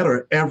getting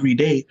better every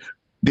day,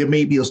 there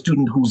may be a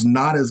student who's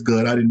not as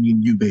good. I didn't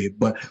mean you, babe,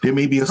 but there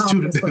may be a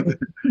student.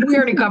 We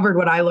already covered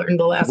what I learned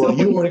the last one.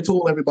 Well, you already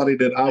told everybody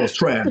that I was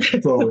trash.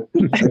 So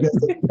I guess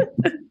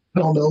I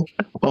don't know.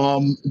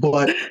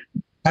 But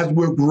as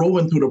we're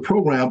growing through the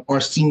program,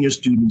 our senior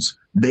students,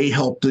 they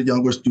help the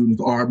younger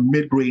students. Our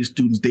mid-grade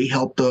students, they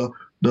help the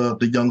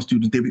young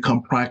students. They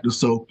become practice.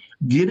 So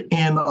get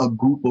in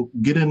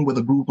with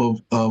a group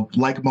of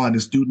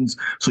like-minded students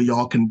so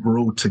y'all can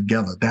grow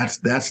together. That's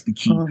the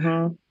key.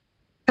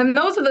 And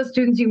those are the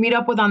students you meet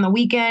up with on the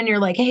weekend. You're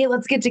like, hey,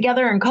 let's get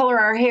together and color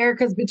our hair.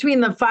 Because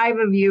between the 5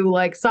 of you,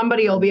 like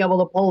somebody will be able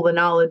to pull the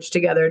knowledge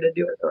together to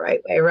do it the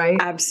right way, right?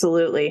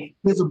 Absolutely.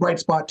 There's a bright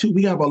spot too.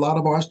 We have a lot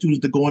of our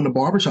students that go into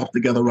barbershops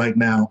together right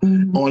now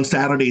on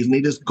Saturdays, and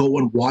they just go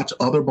and watch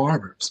other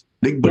barbers.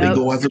 They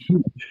go as a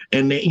group.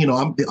 And they, you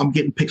know, I'm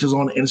getting pictures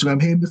on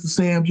Instagram. Hey, Mr.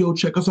 Sam, yo,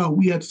 check us out.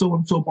 We had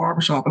so-and-so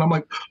barbershop. And I'm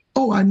like,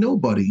 oh, I know,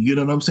 buddy. You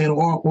know what I'm saying?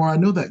 Or I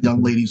know that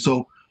young lady.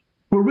 So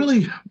we're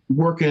really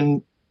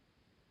working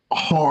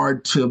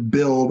hard to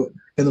build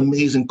an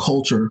amazing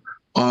culture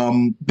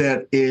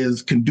that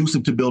is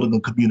conducive to building a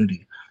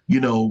community. You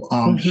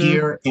know,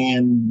 here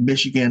in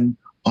Michigan,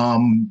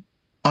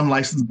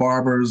 unlicensed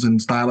barbers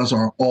and stylists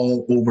are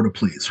all over the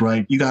place,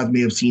 right? You guys may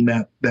have seen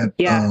that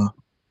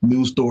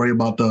news story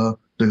about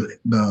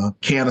the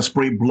can of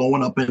spray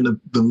blowing up in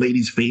the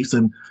lady's face,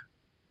 and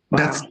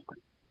that's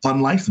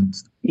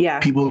unlicensed. Yeah.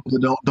 People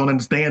that don't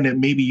understand that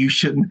maybe you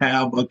shouldn't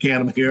have a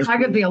can of hairspray. I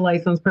could be a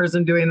licensed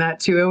person doing that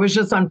too. It was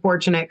just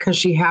unfortunate because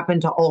she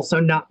happened to also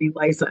not be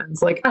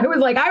licensed. Like I would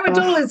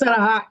totally set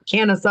a hot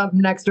can of something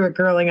next to a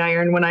curling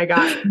iron when I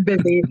got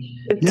busy.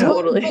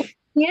 Totally.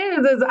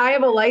 Yeah, I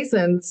have a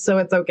license, so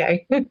it's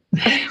okay. Kind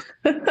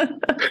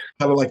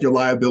of like your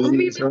liability. I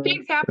mean,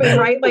 mistakes happen,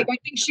 right? Like I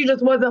think she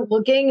just wasn't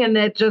looking, and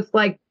it just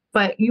like,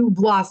 but you've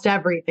lost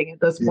everything at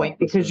this point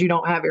because you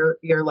don't have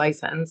your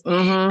license.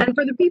 And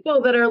for the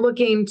people that are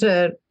looking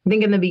to, I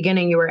think in the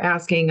beginning you were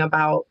asking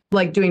about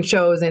like doing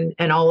shows and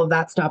all of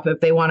that stuff, if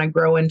they want to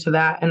grow into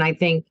that. And I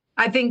think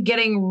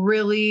getting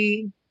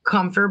really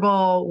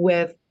comfortable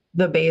with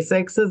the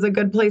basics is a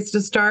good place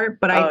to start.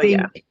 But I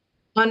think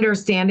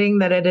understanding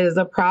that it is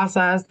a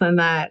process and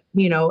that,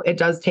 you know, it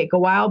does take a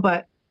while,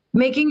 but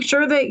making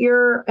sure that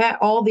you're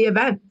at all the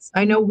events.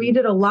 I know we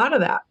did a lot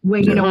of that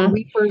when, you know, when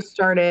we first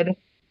started.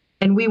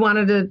 and we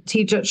wanted to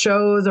teach at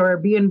shows or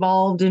be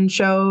involved in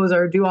shows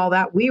or do all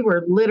that, we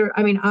were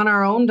literally, on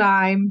our own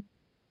dime,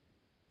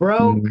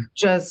 broke,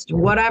 just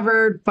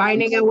whatever,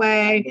 finding a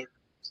way.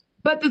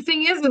 But the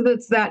thing is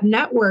it's that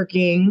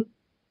networking,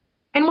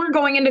 and we're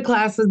going into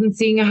classes and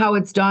seeing how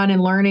it's done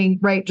and learning,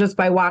 right, just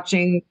by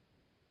watching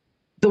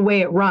the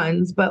way it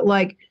runs. But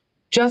like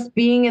just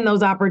being in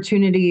those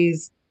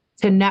opportunities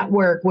to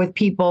network with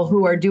people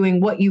who are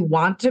doing what you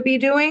want to be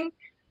doing,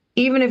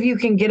 even if you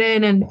can get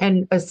in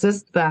and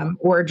assist them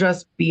or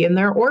just be in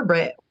their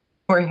orbit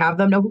or have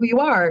them know who you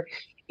are,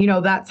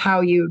 that's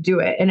how you do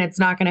it. And it's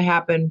not going to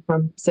happen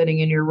from sitting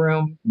in your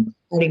room,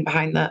 sitting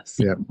behind this.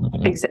 Yeah,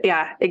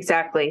 yeah,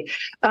 exactly.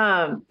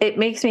 It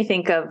makes me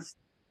think of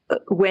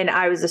when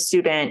I was a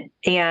student,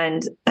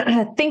 and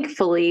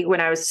thankfully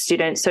when I was a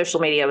student, social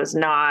media was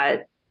not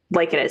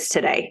like it is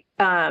today.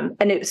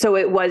 So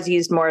it was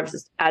used more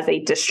as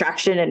a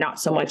distraction and not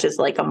so much as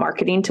like a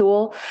marketing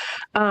tool.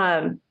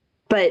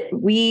 But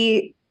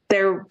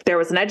there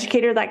was an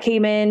educator that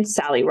came in.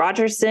 Sally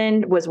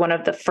Rogerson was one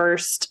of the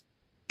first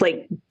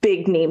like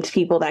big named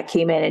people that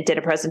came in and did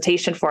a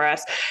presentation for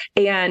us.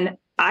 And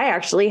I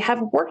actually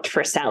have worked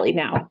for Sally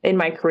now in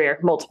my career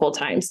multiple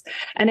times.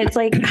 And it's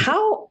like,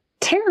 how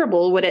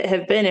terrible would it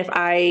have been if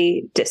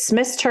I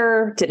dismissed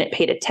her, didn't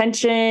pay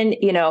attention,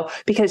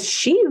 because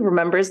she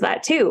remembers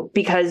that too,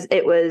 because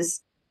it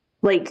was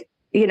like,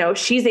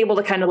 she's able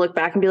to kind of look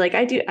back and be like,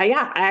 I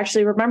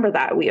actually remember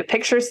that. We have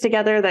pictures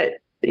together that,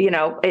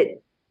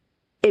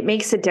 it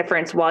makes a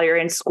difference while you're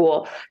in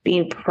school,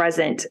 being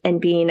present and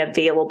being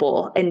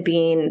available and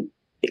being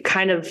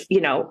kind of,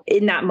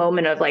 in that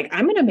moment of like,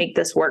 I'm going to make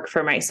this work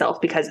for myself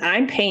because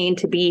I'm paying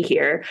to be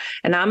here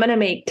and I'm going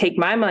to take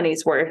my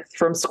money's worth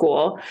from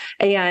school.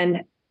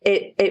 And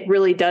it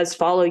really does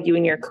follow you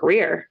in your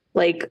career.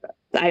 Like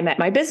I met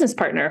my business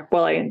partner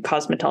while I was in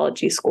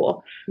cosmetology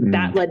school.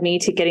 That led me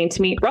to getting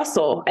to meet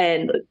Russell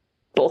and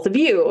both of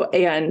you.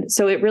 And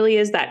so it really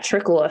is that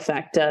trickle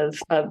effect of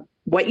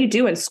what you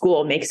do in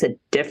school makes a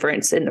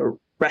difference in the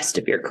rest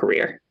of your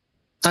career.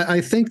 I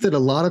think that a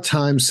lot of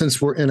times,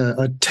 since we're in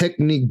a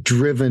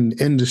technique-driven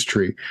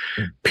industry,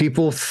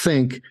 people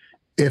think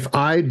if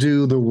I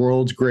do the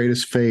world's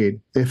greatest fade,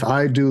 if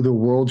I do the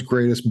world's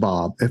greatest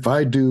bob, if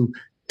I do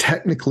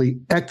technically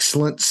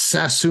excellent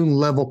Sassoon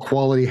level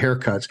quality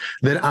haircuts,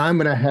 then I'm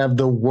going to have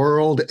the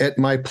world at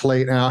my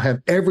plate and I'll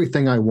have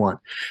everything I want.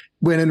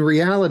 When in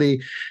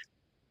reality,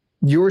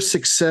 your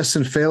success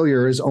and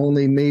failure is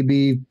only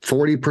maybe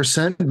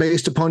 40%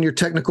 based upon your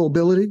technical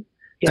ability.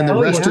 And the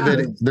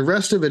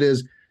rest of it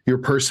is your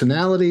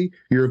personality,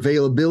 your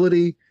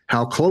availability,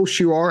 how close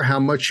you are, how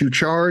much you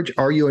charge.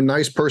 Are you a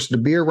nice person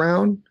to be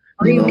around?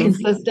 Are you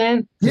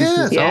consistent?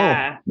 Yes.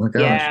 Yeah. Oh my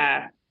gosh.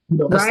 Yeah.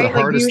 That's right? the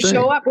Like you thing.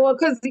 show up, well,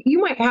 because you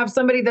might have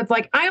somebody that's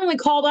like, I only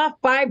called off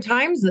 5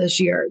 times this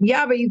year.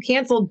 Yeah, but you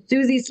canceled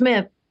Susie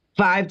Smith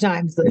 5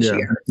 times this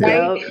year.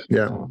 Right?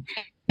 Yeah.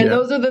 And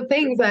those are the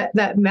things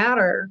that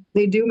matter.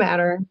 They do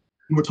matter.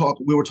 We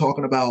were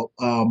talking about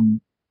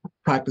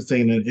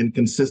practicing and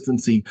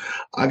consistency.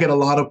 I get a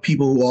lot of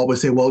people who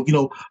always say, well,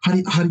 how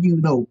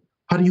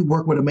do you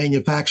work with a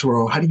manufacturer,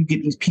 or how do you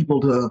get these people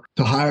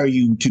to hire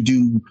you to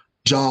do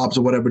jobs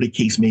or whatever the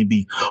case may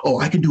be? Oh,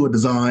 I can do a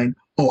design.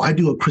 Oh, I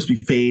do a crispy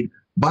fade.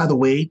 By the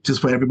way,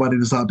 just for everybody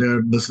that's out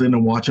there listening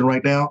and watching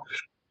right now,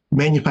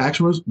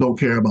 manufacturers don't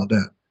care about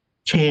that.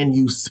 Can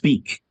you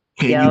speak?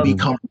 Can you be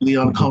comfortably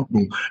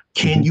uncomfortable?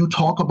 Can you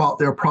talk about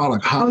their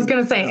product? I was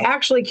going to say,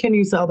 actually, can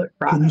you sell their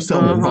product? Can you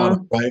sell their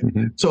product, right?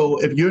 So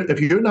if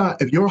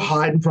you're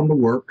hiding from the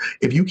work,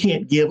 if you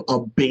can't give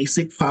a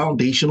basic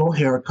foundational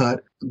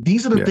haircut,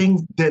 these are the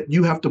things that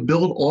you have to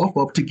build off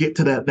of to get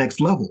to that next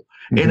level.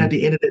 And at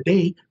the end of the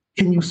day,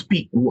 can you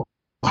speak?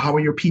 How are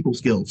your people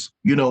skills?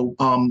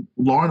 Lauren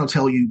will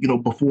tell you,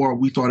 before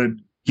we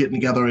started getting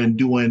together and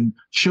doing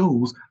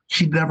shows,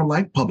 she never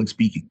liked public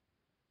speaking.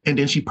 And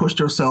then she pushed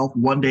herself.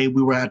 One day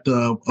we were at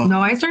the...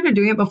 No, I started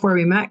doing it before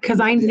we met because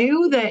I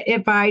knew that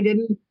if I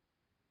didn't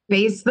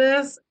face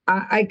this,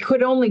 I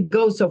could only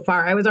go so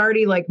far. I was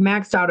already like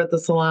maxed out at the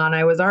salon.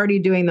 I was already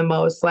doing the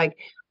most. Like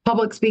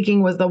public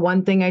speaking was the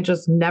one thing I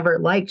just never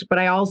liked, but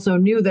I also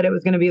knew that it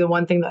was going to be the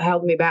one thing that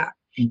held me back.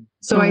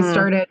 So I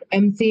started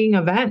emceeing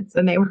events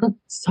and they were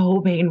so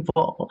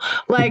painful.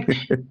 Like,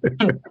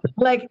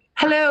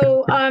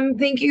 hello,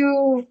 thank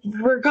you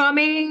for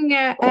coming,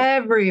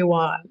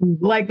 everyone.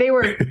 Like they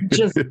were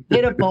just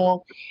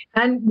pitiful.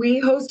 And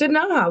we hosted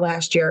NAHA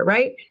last year,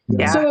 right?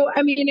 Yeah. So,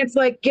 it's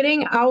like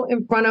getting out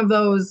in front of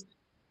those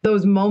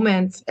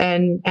moments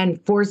and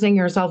forcing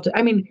yourself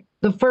to,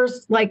 the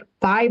first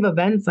 5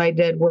 events I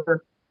did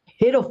were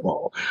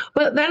pitiful.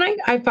 But then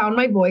I found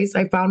my voice,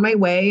 I found my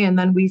way, and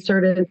then we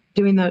started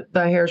doing the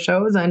hair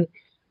shows and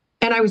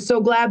I was so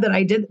glad that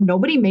I did.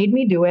 Nobody made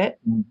me do it.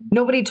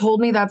 Nobody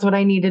told me that's what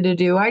I needed to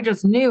do. I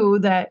just knew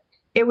that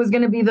it was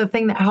going to be the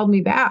thing that held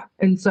me back.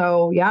 And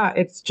so,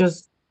 it's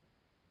just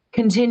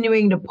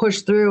continuing to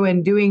push through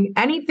and doing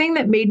anything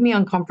that made me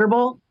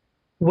uncomfortable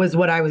was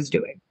what I was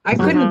doing. I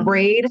couldn't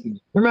braid.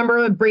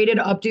 Remember when braided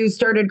updos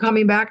started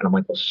coming back? And I'm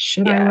like, well,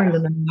 shit, I learned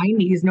in the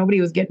 90s. Nobody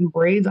was getting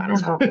braids. I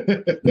don't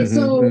know.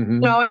 So, you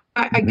know,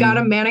 I got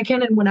a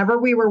mannequin. And whenever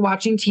we were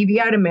watching TV,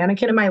 I had a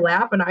mannequin in my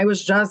lap. And I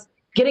was just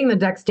getting the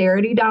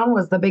dexterity down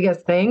was the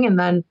biggest thing. And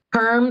then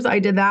perms, I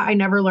did that. I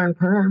never learned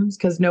perms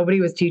because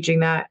nobody was teaching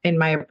that in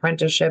my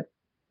apprenticeship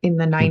in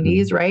the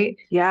 90s, right?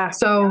 Yeah.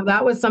 So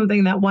that was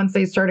something that once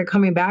they started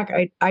coming back,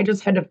 I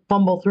just had to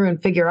fumble through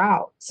and figure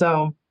out.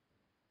 So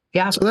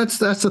yeah. So that's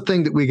the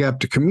thing that we have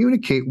to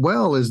communicate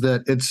well is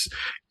that it's,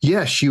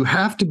 yes, you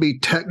have to be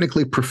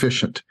technically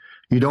proficient.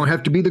 You don't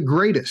have to be the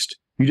greatest.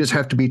 You just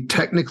have to be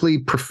technically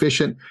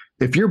proficient.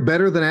 If you're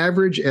better than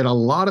average at a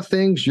lot of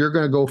things, you're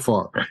going to go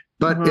far.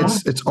 But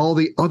it's all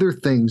the other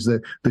things,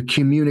 the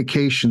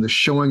communication, the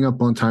showing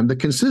up on time, the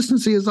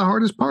consistency is the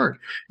hardest part,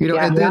 you know,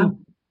 and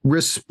then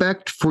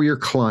respect for your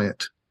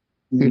client.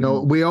 You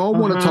know, we all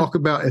want to talk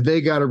about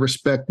they got to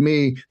respect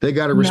me. They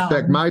got to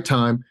respect my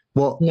time.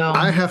 Well,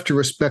 I have to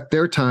respect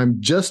their time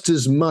just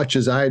as much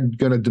as I'm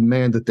going to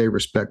demand that they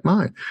respect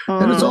mine.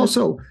 And it's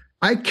also,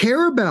 I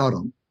care about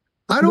them.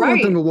 I don't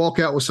want them to walk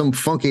out with some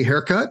funky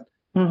haircut,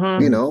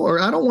 you know, or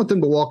I don't want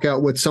them to walk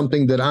out with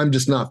something that I'm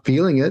just not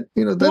feeling it.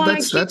 You know,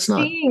 that's not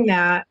seeing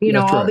that, you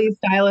know, all these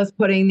stylists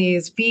putting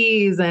these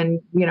fees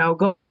and, you know,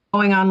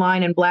 going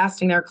online and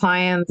blasting their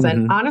clients.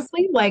 And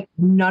honestly, like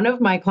none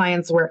of my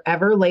clients were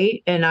ever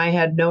late and I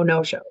had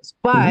no-shows,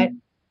 but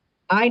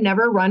I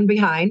never run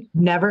behind,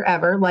 never,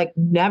 ever, like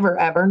never,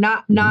 ever,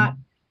 not,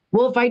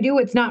 well, if I do,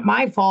 it's not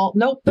my fault.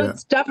 Nope.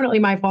 It's definitely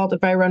my fault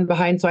if I run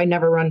behind. So I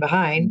never run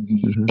behind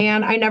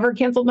and I never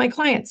canceled my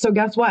clients. So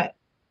guess what?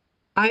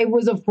 I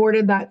was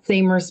afforded that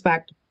same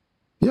respect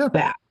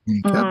back.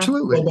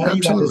 Absolutely. Well,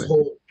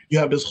 Absolutely. You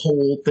have this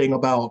whole thing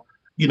about,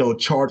 you know,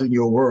 charging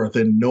your worth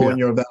and knowing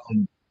your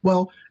value.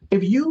 Well,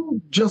 if you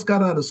just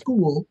got out of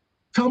school,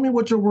 tell me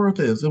what your worth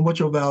is and what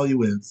your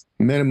value is.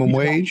 Minimum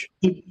wage?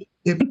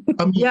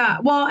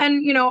 Well,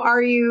 and you know,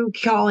 are you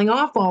calling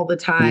off all the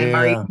time?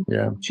 Are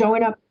you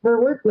showing up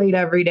for work late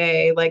every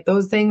day? Like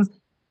those things.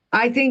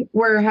 I think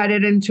we're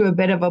headed into a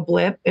bit of a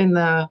blip in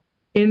the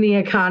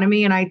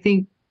economy, and I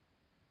think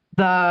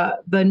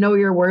the know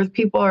your worth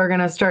people are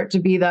going to start to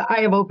be the I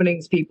have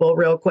openings people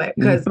real quick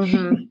because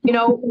you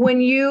know,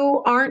 when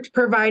you aren't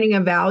providing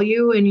a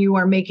value and you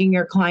are making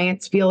your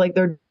clients feel like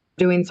they're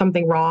doing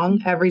something wrong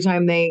every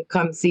time they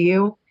come see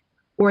you,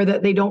 or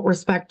that they don't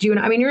respect you. And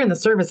I mean, you're in the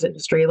service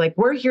industry. Like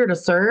we're here to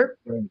serve,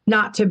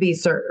 not to be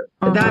served.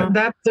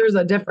 That there's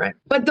a difference.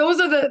 But those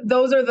are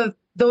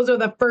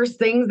the first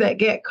things that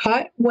get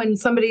cut when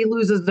somebody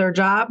loses their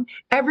job.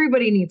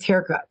 Everybody needs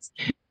haircuts,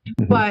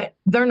 but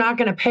they're not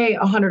going to pay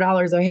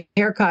 $100 a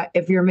haircut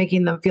if you're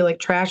making them feel like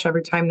trash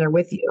every time they're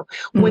with you.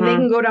 When they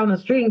can go down the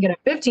street and get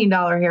a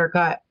 $15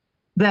 haircut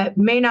that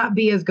may not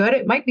be as good,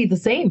 it might be the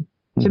same,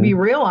 to be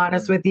real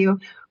honest with you.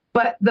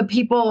 But the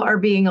people are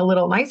being a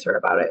little nicer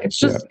about it. It's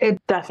just, it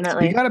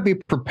definitely. You got to be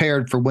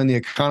prepared for when the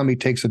economy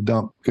takes a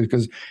dump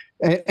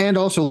and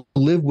also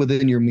live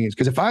within your means.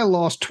 Because if I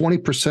lost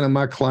 20% of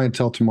my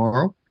clientele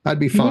tomorrow, I'd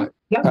be fine.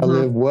 I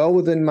live well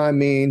within my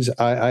means.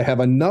 I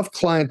have enough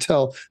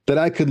clientele that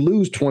I could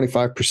lose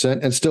 25%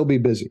 and still be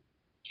busy.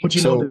 But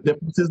you know the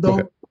difference is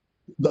though,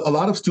 a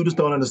lot of students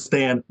don't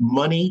understand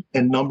money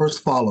and numbers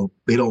follow.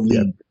 They don't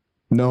lead.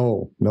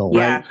 No.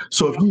 Right.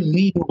 So if you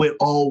lead with,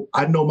 oh,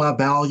 I know my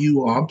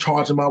value, or I'm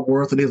charging my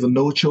worth, and there's a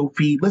no-show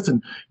fee.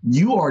 Listen,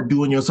 you are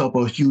doing yourself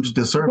a huge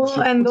disservice.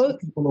 Well, and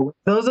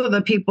those are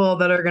the people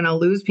that are going to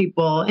lose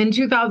people. In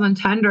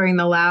 2010, during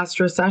the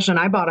last recession,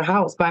 I bought a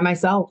house by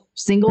myself,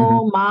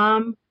 single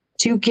mom,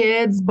 2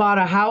 kids, bought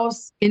a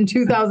house in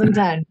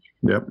 2010.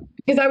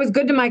 Because I was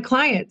good to my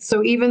clients.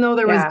 So even though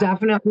there was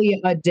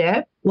definitely a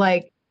dip,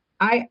 like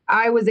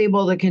I was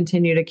able to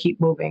continue to keep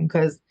moving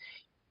because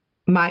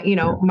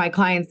my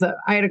clients,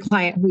 I had a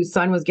client whose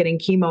son was getting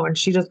chemo and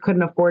she just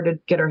couldn't afford to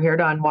get her hair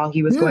done while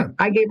he was going.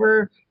 I gave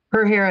her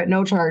hair at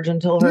no charge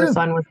until her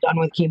son was done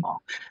with chemo.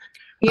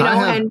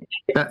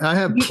 I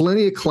have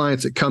plenty of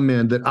clients that come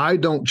in that I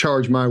don't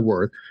charge my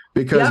worth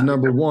because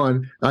number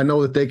one, I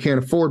know that they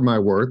can't afford my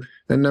worth.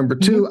 And number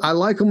two, I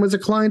like them as a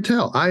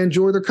clientele. I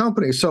enjoy their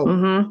company.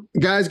 So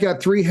guy's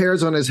got 3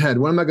 hairs on his head.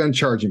 What am I going to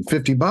charge him?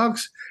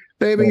 $50?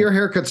 Baby, your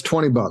haircut's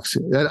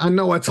 $20. I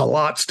know it's a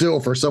lot still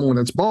for someone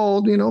that's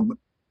bald,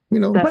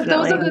 but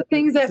those are the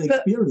things that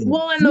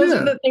those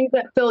are the things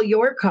that fill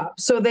your cup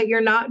so that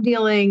you're not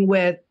dealing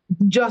with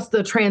just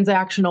the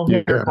transactional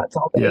haircuts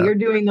all day. You're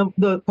doing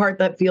the part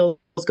that feels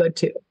good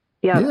too.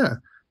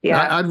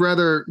 I'd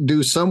rather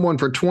do someone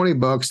for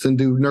 $20 than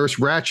do Nurse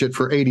Ratchet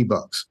for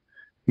 $80.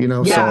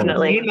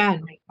 Definitely.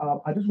 Amen.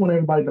 I just want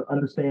everybody to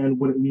understand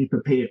what it means to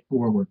pay it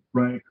forward,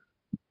 right?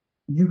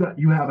 You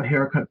have a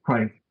haircut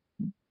price.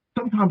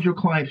 Sometimes your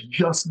clients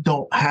just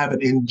don't have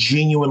it and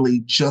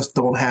genuinely just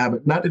don't have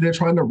it. Not that they're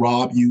trying to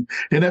rob you.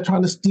 They're not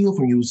trying to steal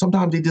from you.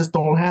 Sometimes they just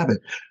don't have it.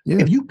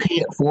 If you pay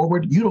it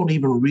forward, you don't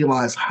even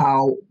realize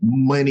how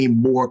many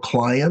more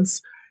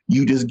clients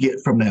you just get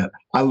from that.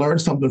 I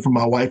learned something from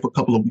my wife a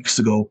couple of weeks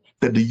ago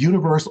that the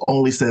universe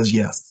only says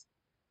yes.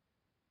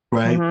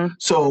 right?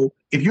 So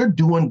if you're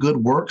doing good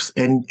works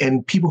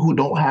and people who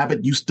don't have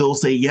it, you still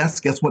say yes,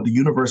 guess what? The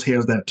universe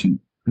hears that too.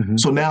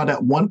 So now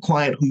that one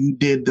client who you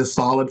did this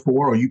solid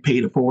for, or you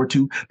paid it forward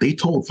to, they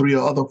told 3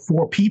 or other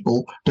 4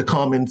 people to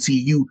come and see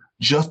you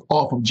just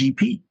off of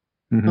GP.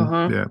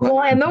 Yeah. Well,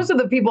 and those are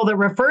the people that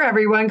refer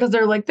everyone because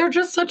they're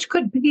just such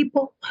good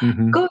people.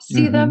 Go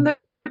see them. They're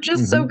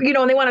just so,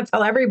 and they want to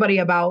tell everybody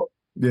about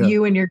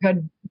you and your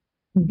good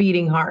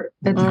beating heart.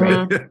 That's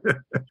great.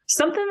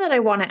 Something that I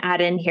want to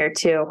add in here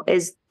too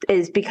is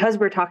because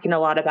we're talking a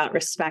lot about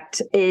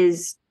respect,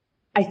 is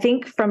I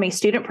think from a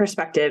student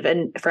perspective,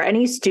 and for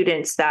any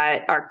students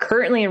that are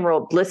currently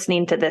enrolled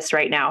listening to this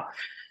right now,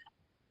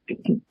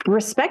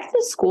 respect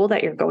the school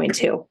that you're going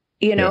to.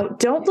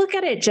 Don't look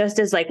at it just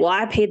as like, well,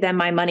 I paid them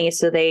my money,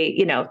 so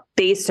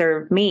they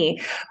serve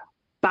me.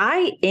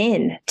 Buy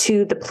in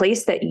to the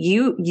place that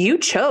you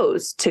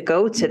chose to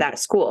go to that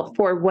school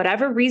for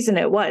whatever reason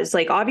it was.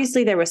 Like,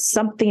 obviously there was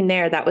something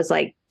there that was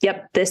like,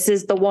 yep, this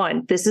is the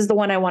one. This is the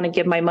one I want to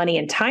give my money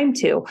and time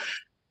to.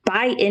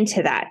 Buy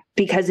into that,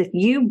 because if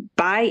you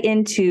buy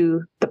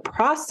into the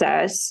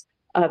process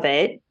of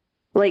it,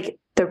 like,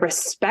 the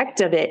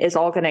respect of it is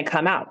all going to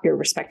come out. You're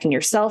respecting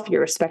yourself. You're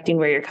respecting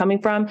where you're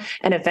coming from.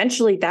 And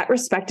eventually that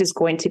respect is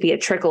going to be a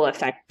trickle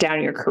effect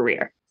down your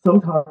career.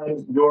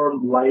 Sometimes your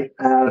life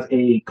as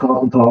a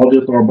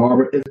cosmetologist or a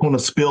barber is going to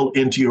spill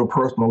into your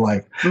personal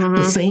life.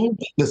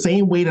 The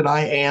same way that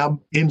I am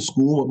in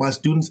school with my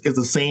students is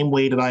the same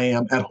way that I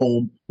am at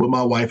home with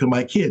my wife and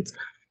my kids.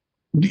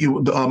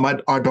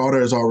 Our daughter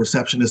is our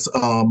receptionist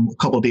a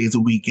couple of days a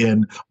week,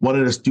 and one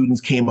of the students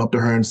came up to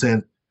her and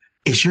said,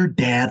 "Is your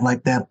dad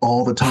like that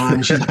all the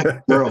time?" She's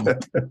like, "Girl,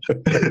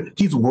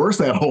 he's worse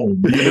at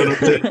home. You know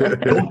what I'm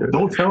saying?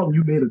 Don't tell him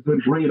you made a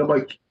good grade." I'm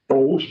like,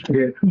 "Oh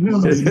shit."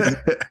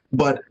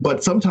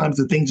 But sometimes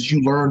the things that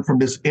you learn from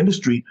this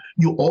industry,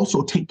 you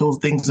also take those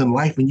things in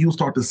life, and you'll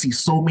start to see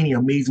so many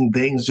amazing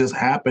things just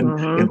happen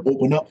and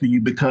open up for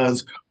you,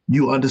 because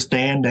you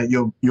understand that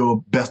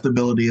your best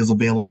ability is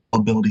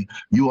availability.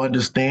 You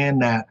understand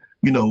that,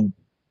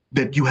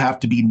 that you have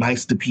to be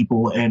nice to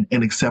people and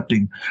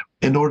accepting.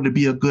 In order to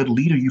be a good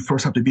leader, you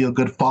first have to be a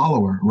good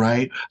follower,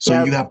 right?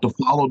 So you have to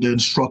follow the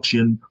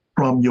instruction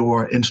from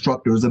your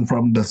instructors and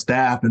from the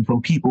staff and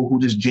from people who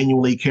just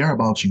genuinely care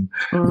about you.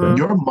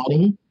 Your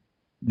money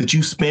that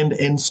you spend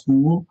in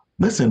school,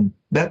 listen,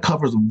 that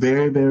covers a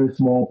very, very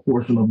small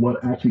portion of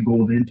what actually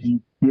goes into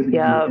giving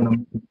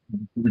you.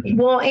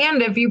 Well,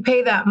 and if you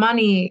pay that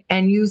money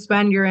and you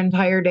spend your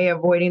entire day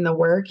avoiding the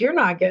work, you're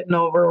not getting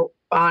over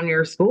on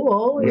your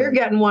school. Right. You're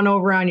getting one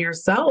over on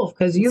yourself,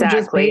 because you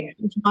just paid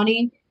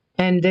money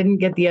and didn't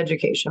get the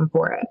education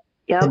for it.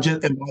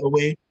 And by the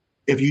way,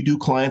 if you do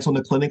clients on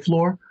the clinic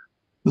floor,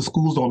 the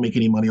schools don't make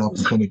any money off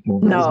the clinic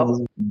floor.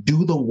 No.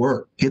 Do the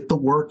work, get the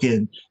work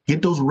in,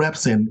 get those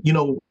reps in.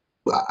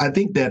 I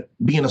think that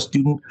being a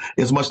student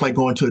is much like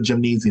going to a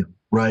gymnasium,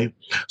 right?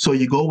 So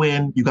you go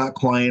in, you got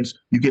clients,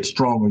 you get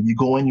stronger. You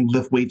go in, you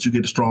lift weights, you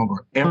get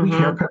stronger. Every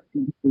haircut,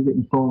 you're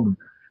getting stronger.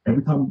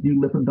 Every time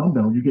you lift a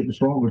dumbbell, you're getting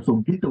stronger. So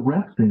get the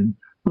reps in,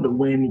 so that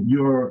when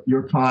your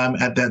time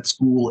at that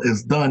school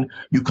is done,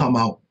 you come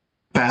out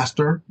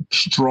faster,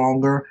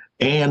 stronger,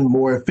 and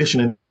more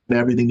efficient in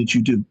everything that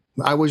you do.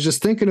 I was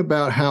just thinking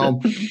about how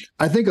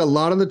I think a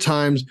lot of the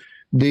times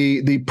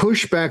the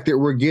pushback that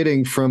we're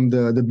getting from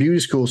the beauty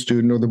school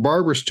student or the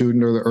barber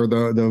student or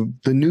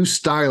the new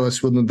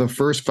stylist within the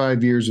first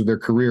 5 years of their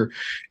career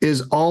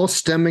is all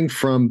stemming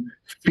from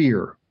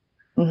fear.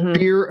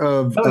 Fear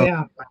of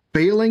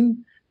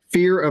failing,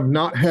 fear of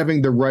not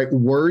having the right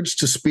words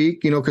to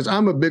speak, because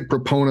I'm a big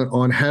proponent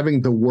on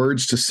having the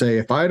words to say.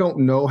 If I don't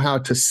know how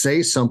to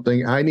say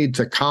something, I need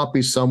to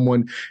copy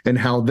someone and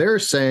how they're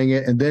saying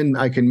it, and then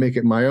I can make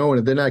it my own,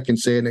 and then I can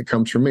say it and it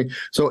comes from me.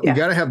 So you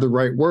got to have the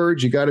right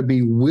words. You got to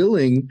be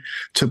willing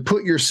to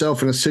put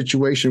yourself in a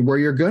situation where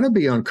you're going to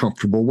be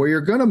uncomfortable, where you're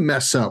going to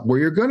mess up, where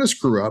you're going to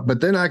screw up. But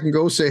then I can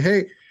go say,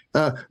 hey,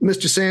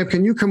 Mr. Sam,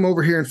 can you come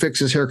over here and fix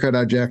this haircut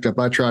I jacked up?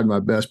 I tried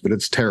my best, but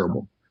it's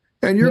terrible.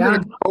 And you're going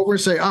to come over and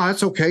say,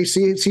 it's okay.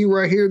 See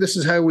right here. This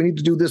is how we need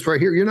to do this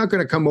right here. You're not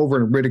going to come over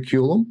and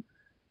ridicule them.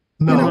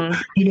 No,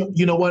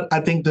 you know what? I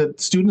think that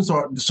students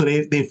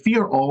they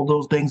fear all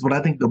those things, but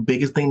I think the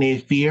biggest thing they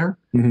fear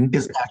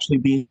is actually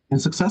being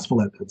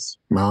successful at this.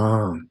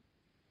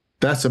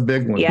 That's a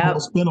big one. Yeah.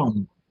 Spin on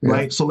it.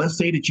 Right. So let's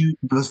say that you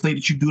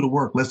do the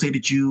work. Let's say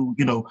that you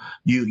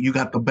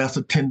got the best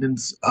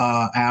attendance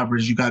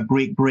average. You got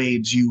great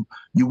grades. You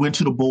went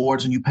to the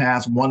boards and you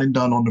passed one and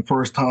done on the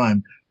first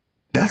time.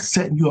 That's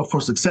setting you up for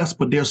success.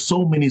 But there's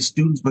so many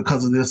students,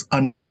 because of this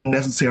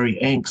unnecessary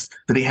angst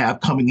that they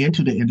have coming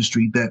into the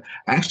industry, that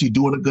actually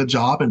doing a good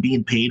job and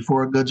being paid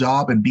for a good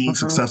job and being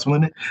successful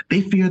in it, they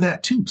fear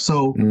that too.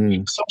 So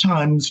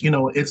sometimes,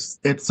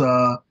 it's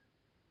a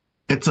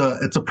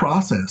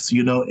process.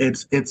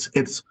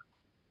 It's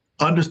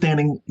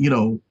understanding,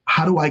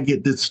 how do I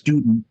get this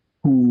student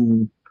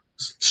who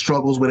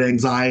struggles with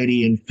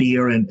anxiety and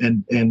fear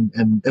and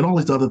all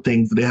these other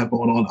things that they have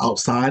going on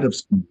outside of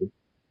school?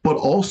 but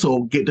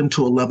also get them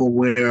to a level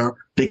where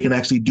they can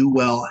actually do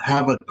well,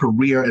 have a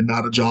career and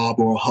not a job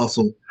or a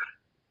hustle,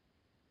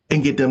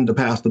 and get them to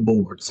pass the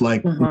boards.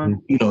 Like,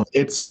 you know,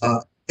 it's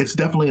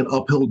definitely an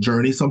uphill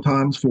journey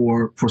sometimes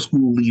for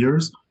school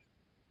leaders.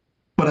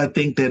 But I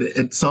think that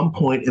at some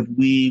point, if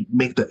we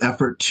make the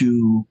effort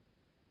to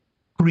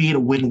create a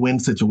win-win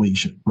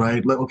situation,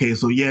 right? Like, okay,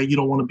 so yeah, you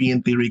don't want to be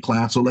in theory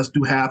class, so let's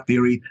do half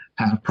theory,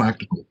 half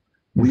practical.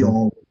 We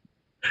all,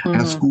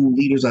 as school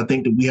leaders, I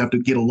think that we have to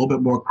get a little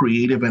bit more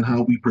creative in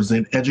how we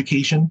present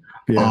education.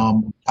 Yeah.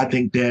 I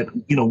think that,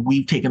 you know,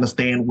 we've taken a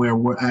stand where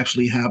we're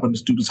actually having the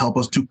students help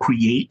us to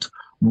create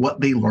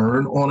what they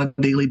learn on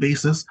a daily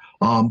basis.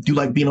 Do you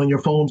like being on your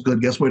phones?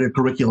 Good. Guess where their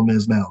curriculum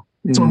is now?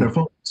 It's on their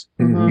phones.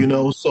 You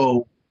know,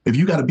 so if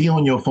you got to be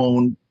on your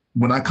phone,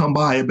 when I come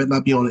by, it better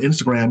not be on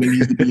Instagram. It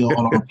needs to be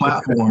on our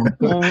platform,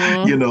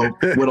 you know,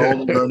 with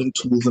all the learning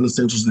tools and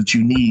essentials that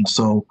you need.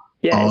 So,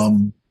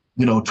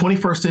 you know,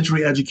 21st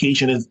century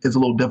education is a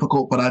little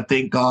difficult, but I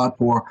thank God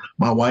for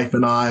my wife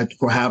and I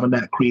for having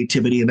that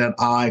creativity and that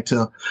eye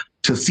to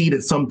see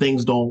that some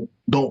things don't,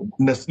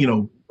 you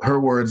know, her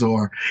words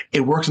are, it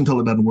works until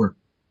it doesn't work.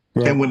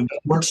 Right. And when it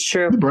doesn't work,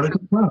 true. we burn it to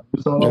the ground.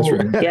 That's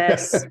right.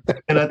 Yes.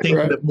 And I think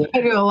that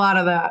I do a lot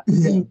of that.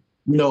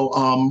 You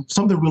know,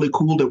 something really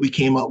cool that we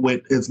came up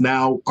with is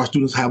now our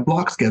students have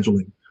block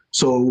scheduling.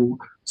 So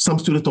some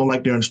students don't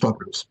like their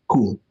instructors.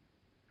 Cool.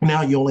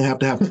 Now you only have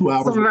to have 2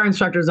 hours. Some of our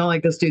instructors don't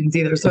like the students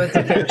either, so it's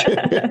okay.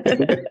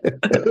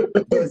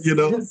 You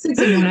know, 6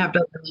 of them have to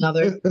have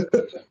another.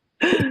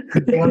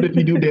 Damned if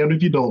you do, damned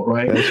if you don't,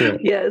 right? That's right.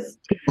 Yes.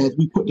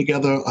 We put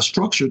together a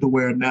structure to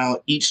where now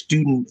each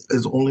student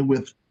is only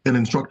with an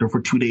instructor for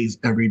 2 days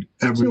every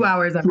 2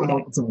 hours every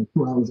day. 2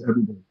 hours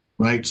every day.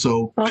 Right.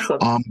 So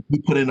awesome. We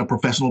put in a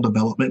professional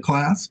development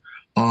class,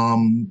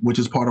 which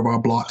is part of our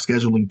block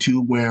scheduling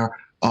too, where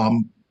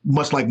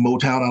much like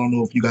Motown, I don't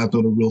know if you guys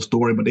know the real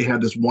story, but they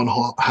had this one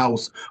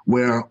house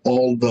where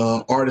all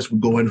the artists would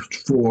go in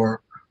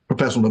for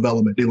professional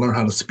development. They learn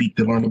how to speak.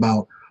 They learn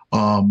about,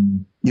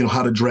 you know,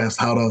 how to dress,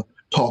 how to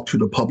talk to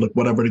the public,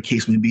 whatever the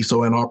case may be.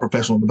 So in our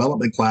professional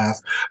development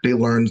class, they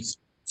learn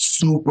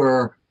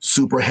super,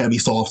 super heavy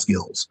soft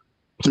skills.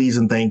 Please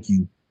and thank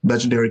you.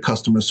 Legendary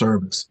customer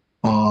service.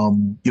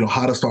 You know,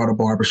 how to start a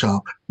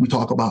barbershop. We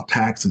talk about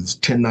taxes,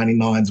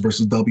 1099s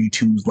versus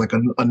W-2s, like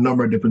a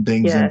number of different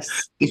things. Yes.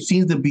 And it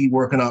seems to be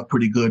working out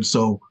pretty good.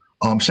 So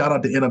shout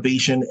out to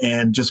innovation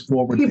and just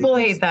forward. People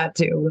hate that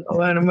too.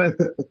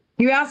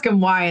 You ask them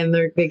why and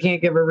they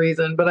can't give a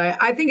reason. But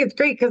I think it's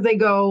great because they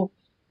go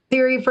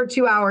theory for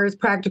 2 hours,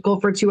 practical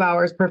for 2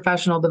 hours,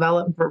 professional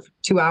development for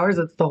 2 hours.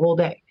 It's the whole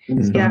day.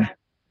 Yeah.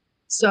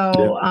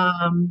 So,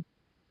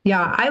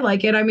 yeah, I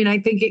like it. I mean, I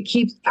think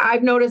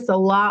I've noticed a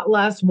lot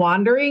less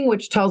wandering,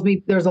 which tells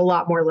me there's a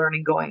lot more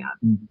learning going on.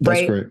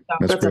 That's right? great.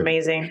 That's great.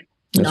 amazing.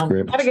 That's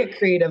great. Gotta get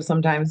creative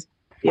sometimes.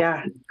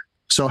 Yeah.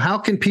 So how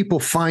can people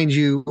find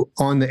you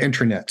on the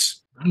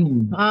intranets?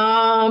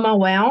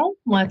 Well,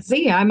 let's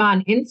see. I'm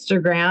on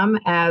Instagram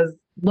as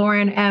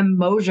LaurenMMoser.com,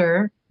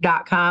 Moser.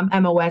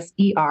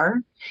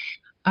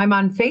 I'm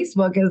on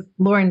Facebook as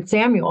Lauren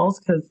Samuels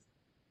because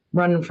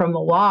running from the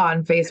law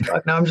on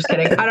Facebook. No, I'm just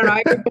kidding. I don't know.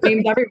 I have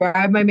names everywhere.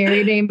 I have my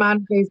married name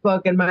on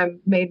Facebook and my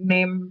maiden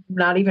name,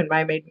 not even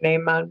my maiden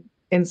name, on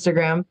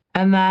Instagram.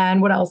 And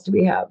then what else do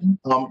we have?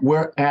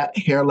 We're at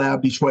Hair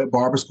Lab Detroit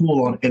Barber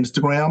School on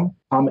Instagram.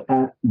 I'm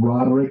at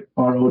Rodrick,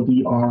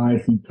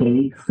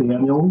 Rodrick,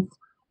 Samuels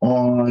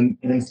on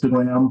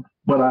Instagram.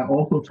 But I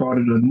also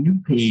started a new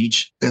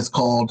page. It's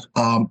called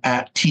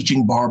at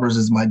Teaching Barbers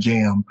is My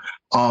Jam.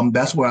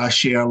 That's where I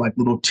share like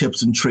little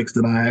tips and tricks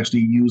that I actually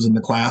use in the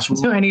classroom.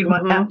 So I need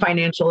one. That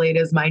financial aid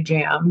is my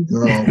jam.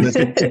 Girl,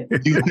 listen,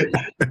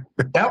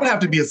 that would have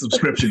to be a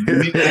subscription.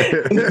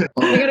 I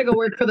gotta go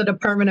work for the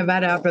Department of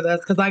Ed after this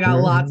because I got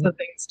lots of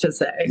things to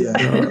say. Yeah.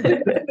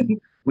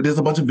 There's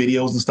a bunch of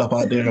videos and stuff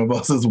out there of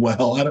us as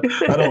well. I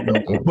don't know,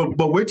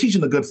 but we're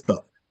teaching the good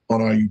stuff on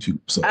our YouTube.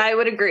 So I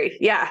would agree.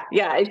 Yeah.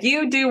 If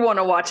you do want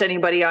to watch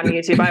anybody on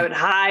YouTube, I would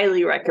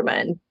highly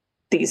recommend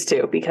these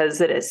two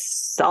because it is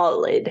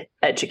solid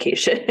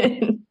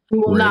education. You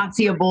will not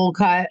see a bowl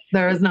cut.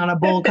 There is not a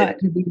bowl cut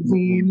to be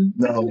seen.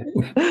 No.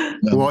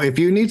 Well, if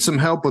you need some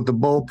help with the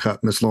bowl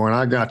cut, Miss Lauren,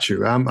 I got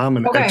you. I'm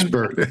an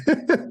expert.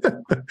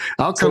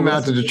 I'll come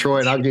out to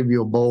Detroit. I'll give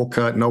you a bowl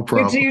cut. No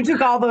problem. You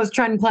took all those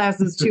trend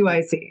classes too,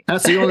 I see.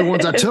 That's the only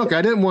ones I took.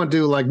 I didn't want to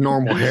do like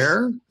normal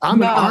hair.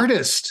 I'm an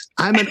artist.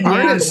 I'm an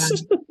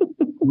artist.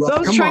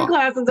 Those trend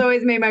classes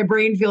always made my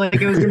brain feel like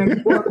it was going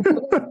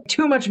to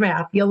too much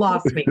math. You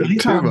lost me.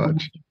 Too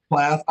much.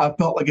 Class, I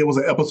felt like it was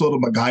an episode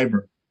of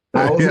MacGyver.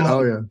 I was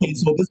okay,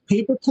 so this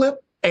paper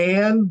clip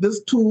and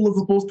this tool is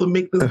supposed to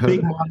make this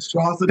big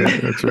monstrosity.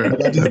 That's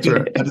right.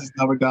 I just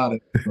never got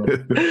it. So.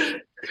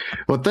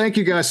 Well, thank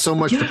you guys so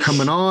much for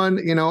coming on.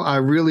 You know, I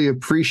really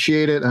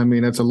appreciate it. I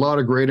mean, it's a lot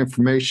of great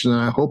information, and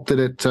I hope that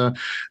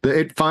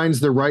it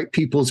finds the right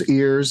people's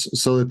ears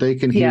so that they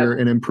can hear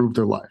and improve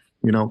their life.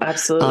 You know,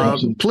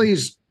 absolutely.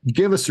 Please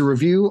give us a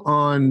review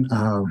on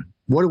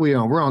what are we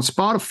on? We're on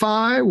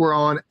Spotify. We're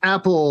on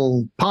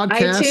Apple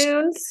Podcasts.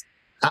 iTunes.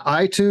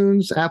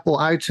 iTunes, Apple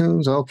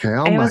iTunes. Okay.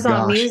 Oh Amazon my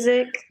gosh.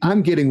 Music.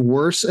 I'm getting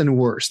worse and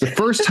worse. The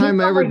first time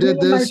I ever did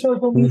this,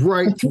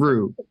 right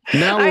through.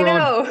 Now we're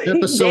on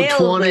episode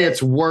 20.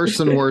 It's worse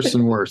and worse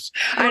and worse.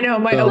 I know.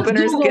 My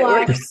openers get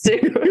worse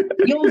too.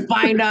 You'll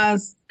find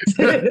us.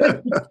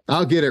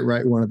 I'll get it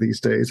right one of these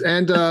days.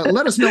 And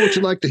let us know what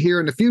you'd like to hear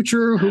in the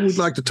future, who we'd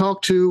like to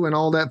talk to, and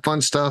all that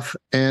fun stuff.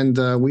 And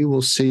we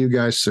will see you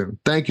guys soon.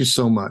 Thank you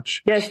so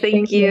much. Yes,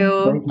 thank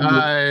you.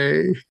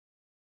 Bye.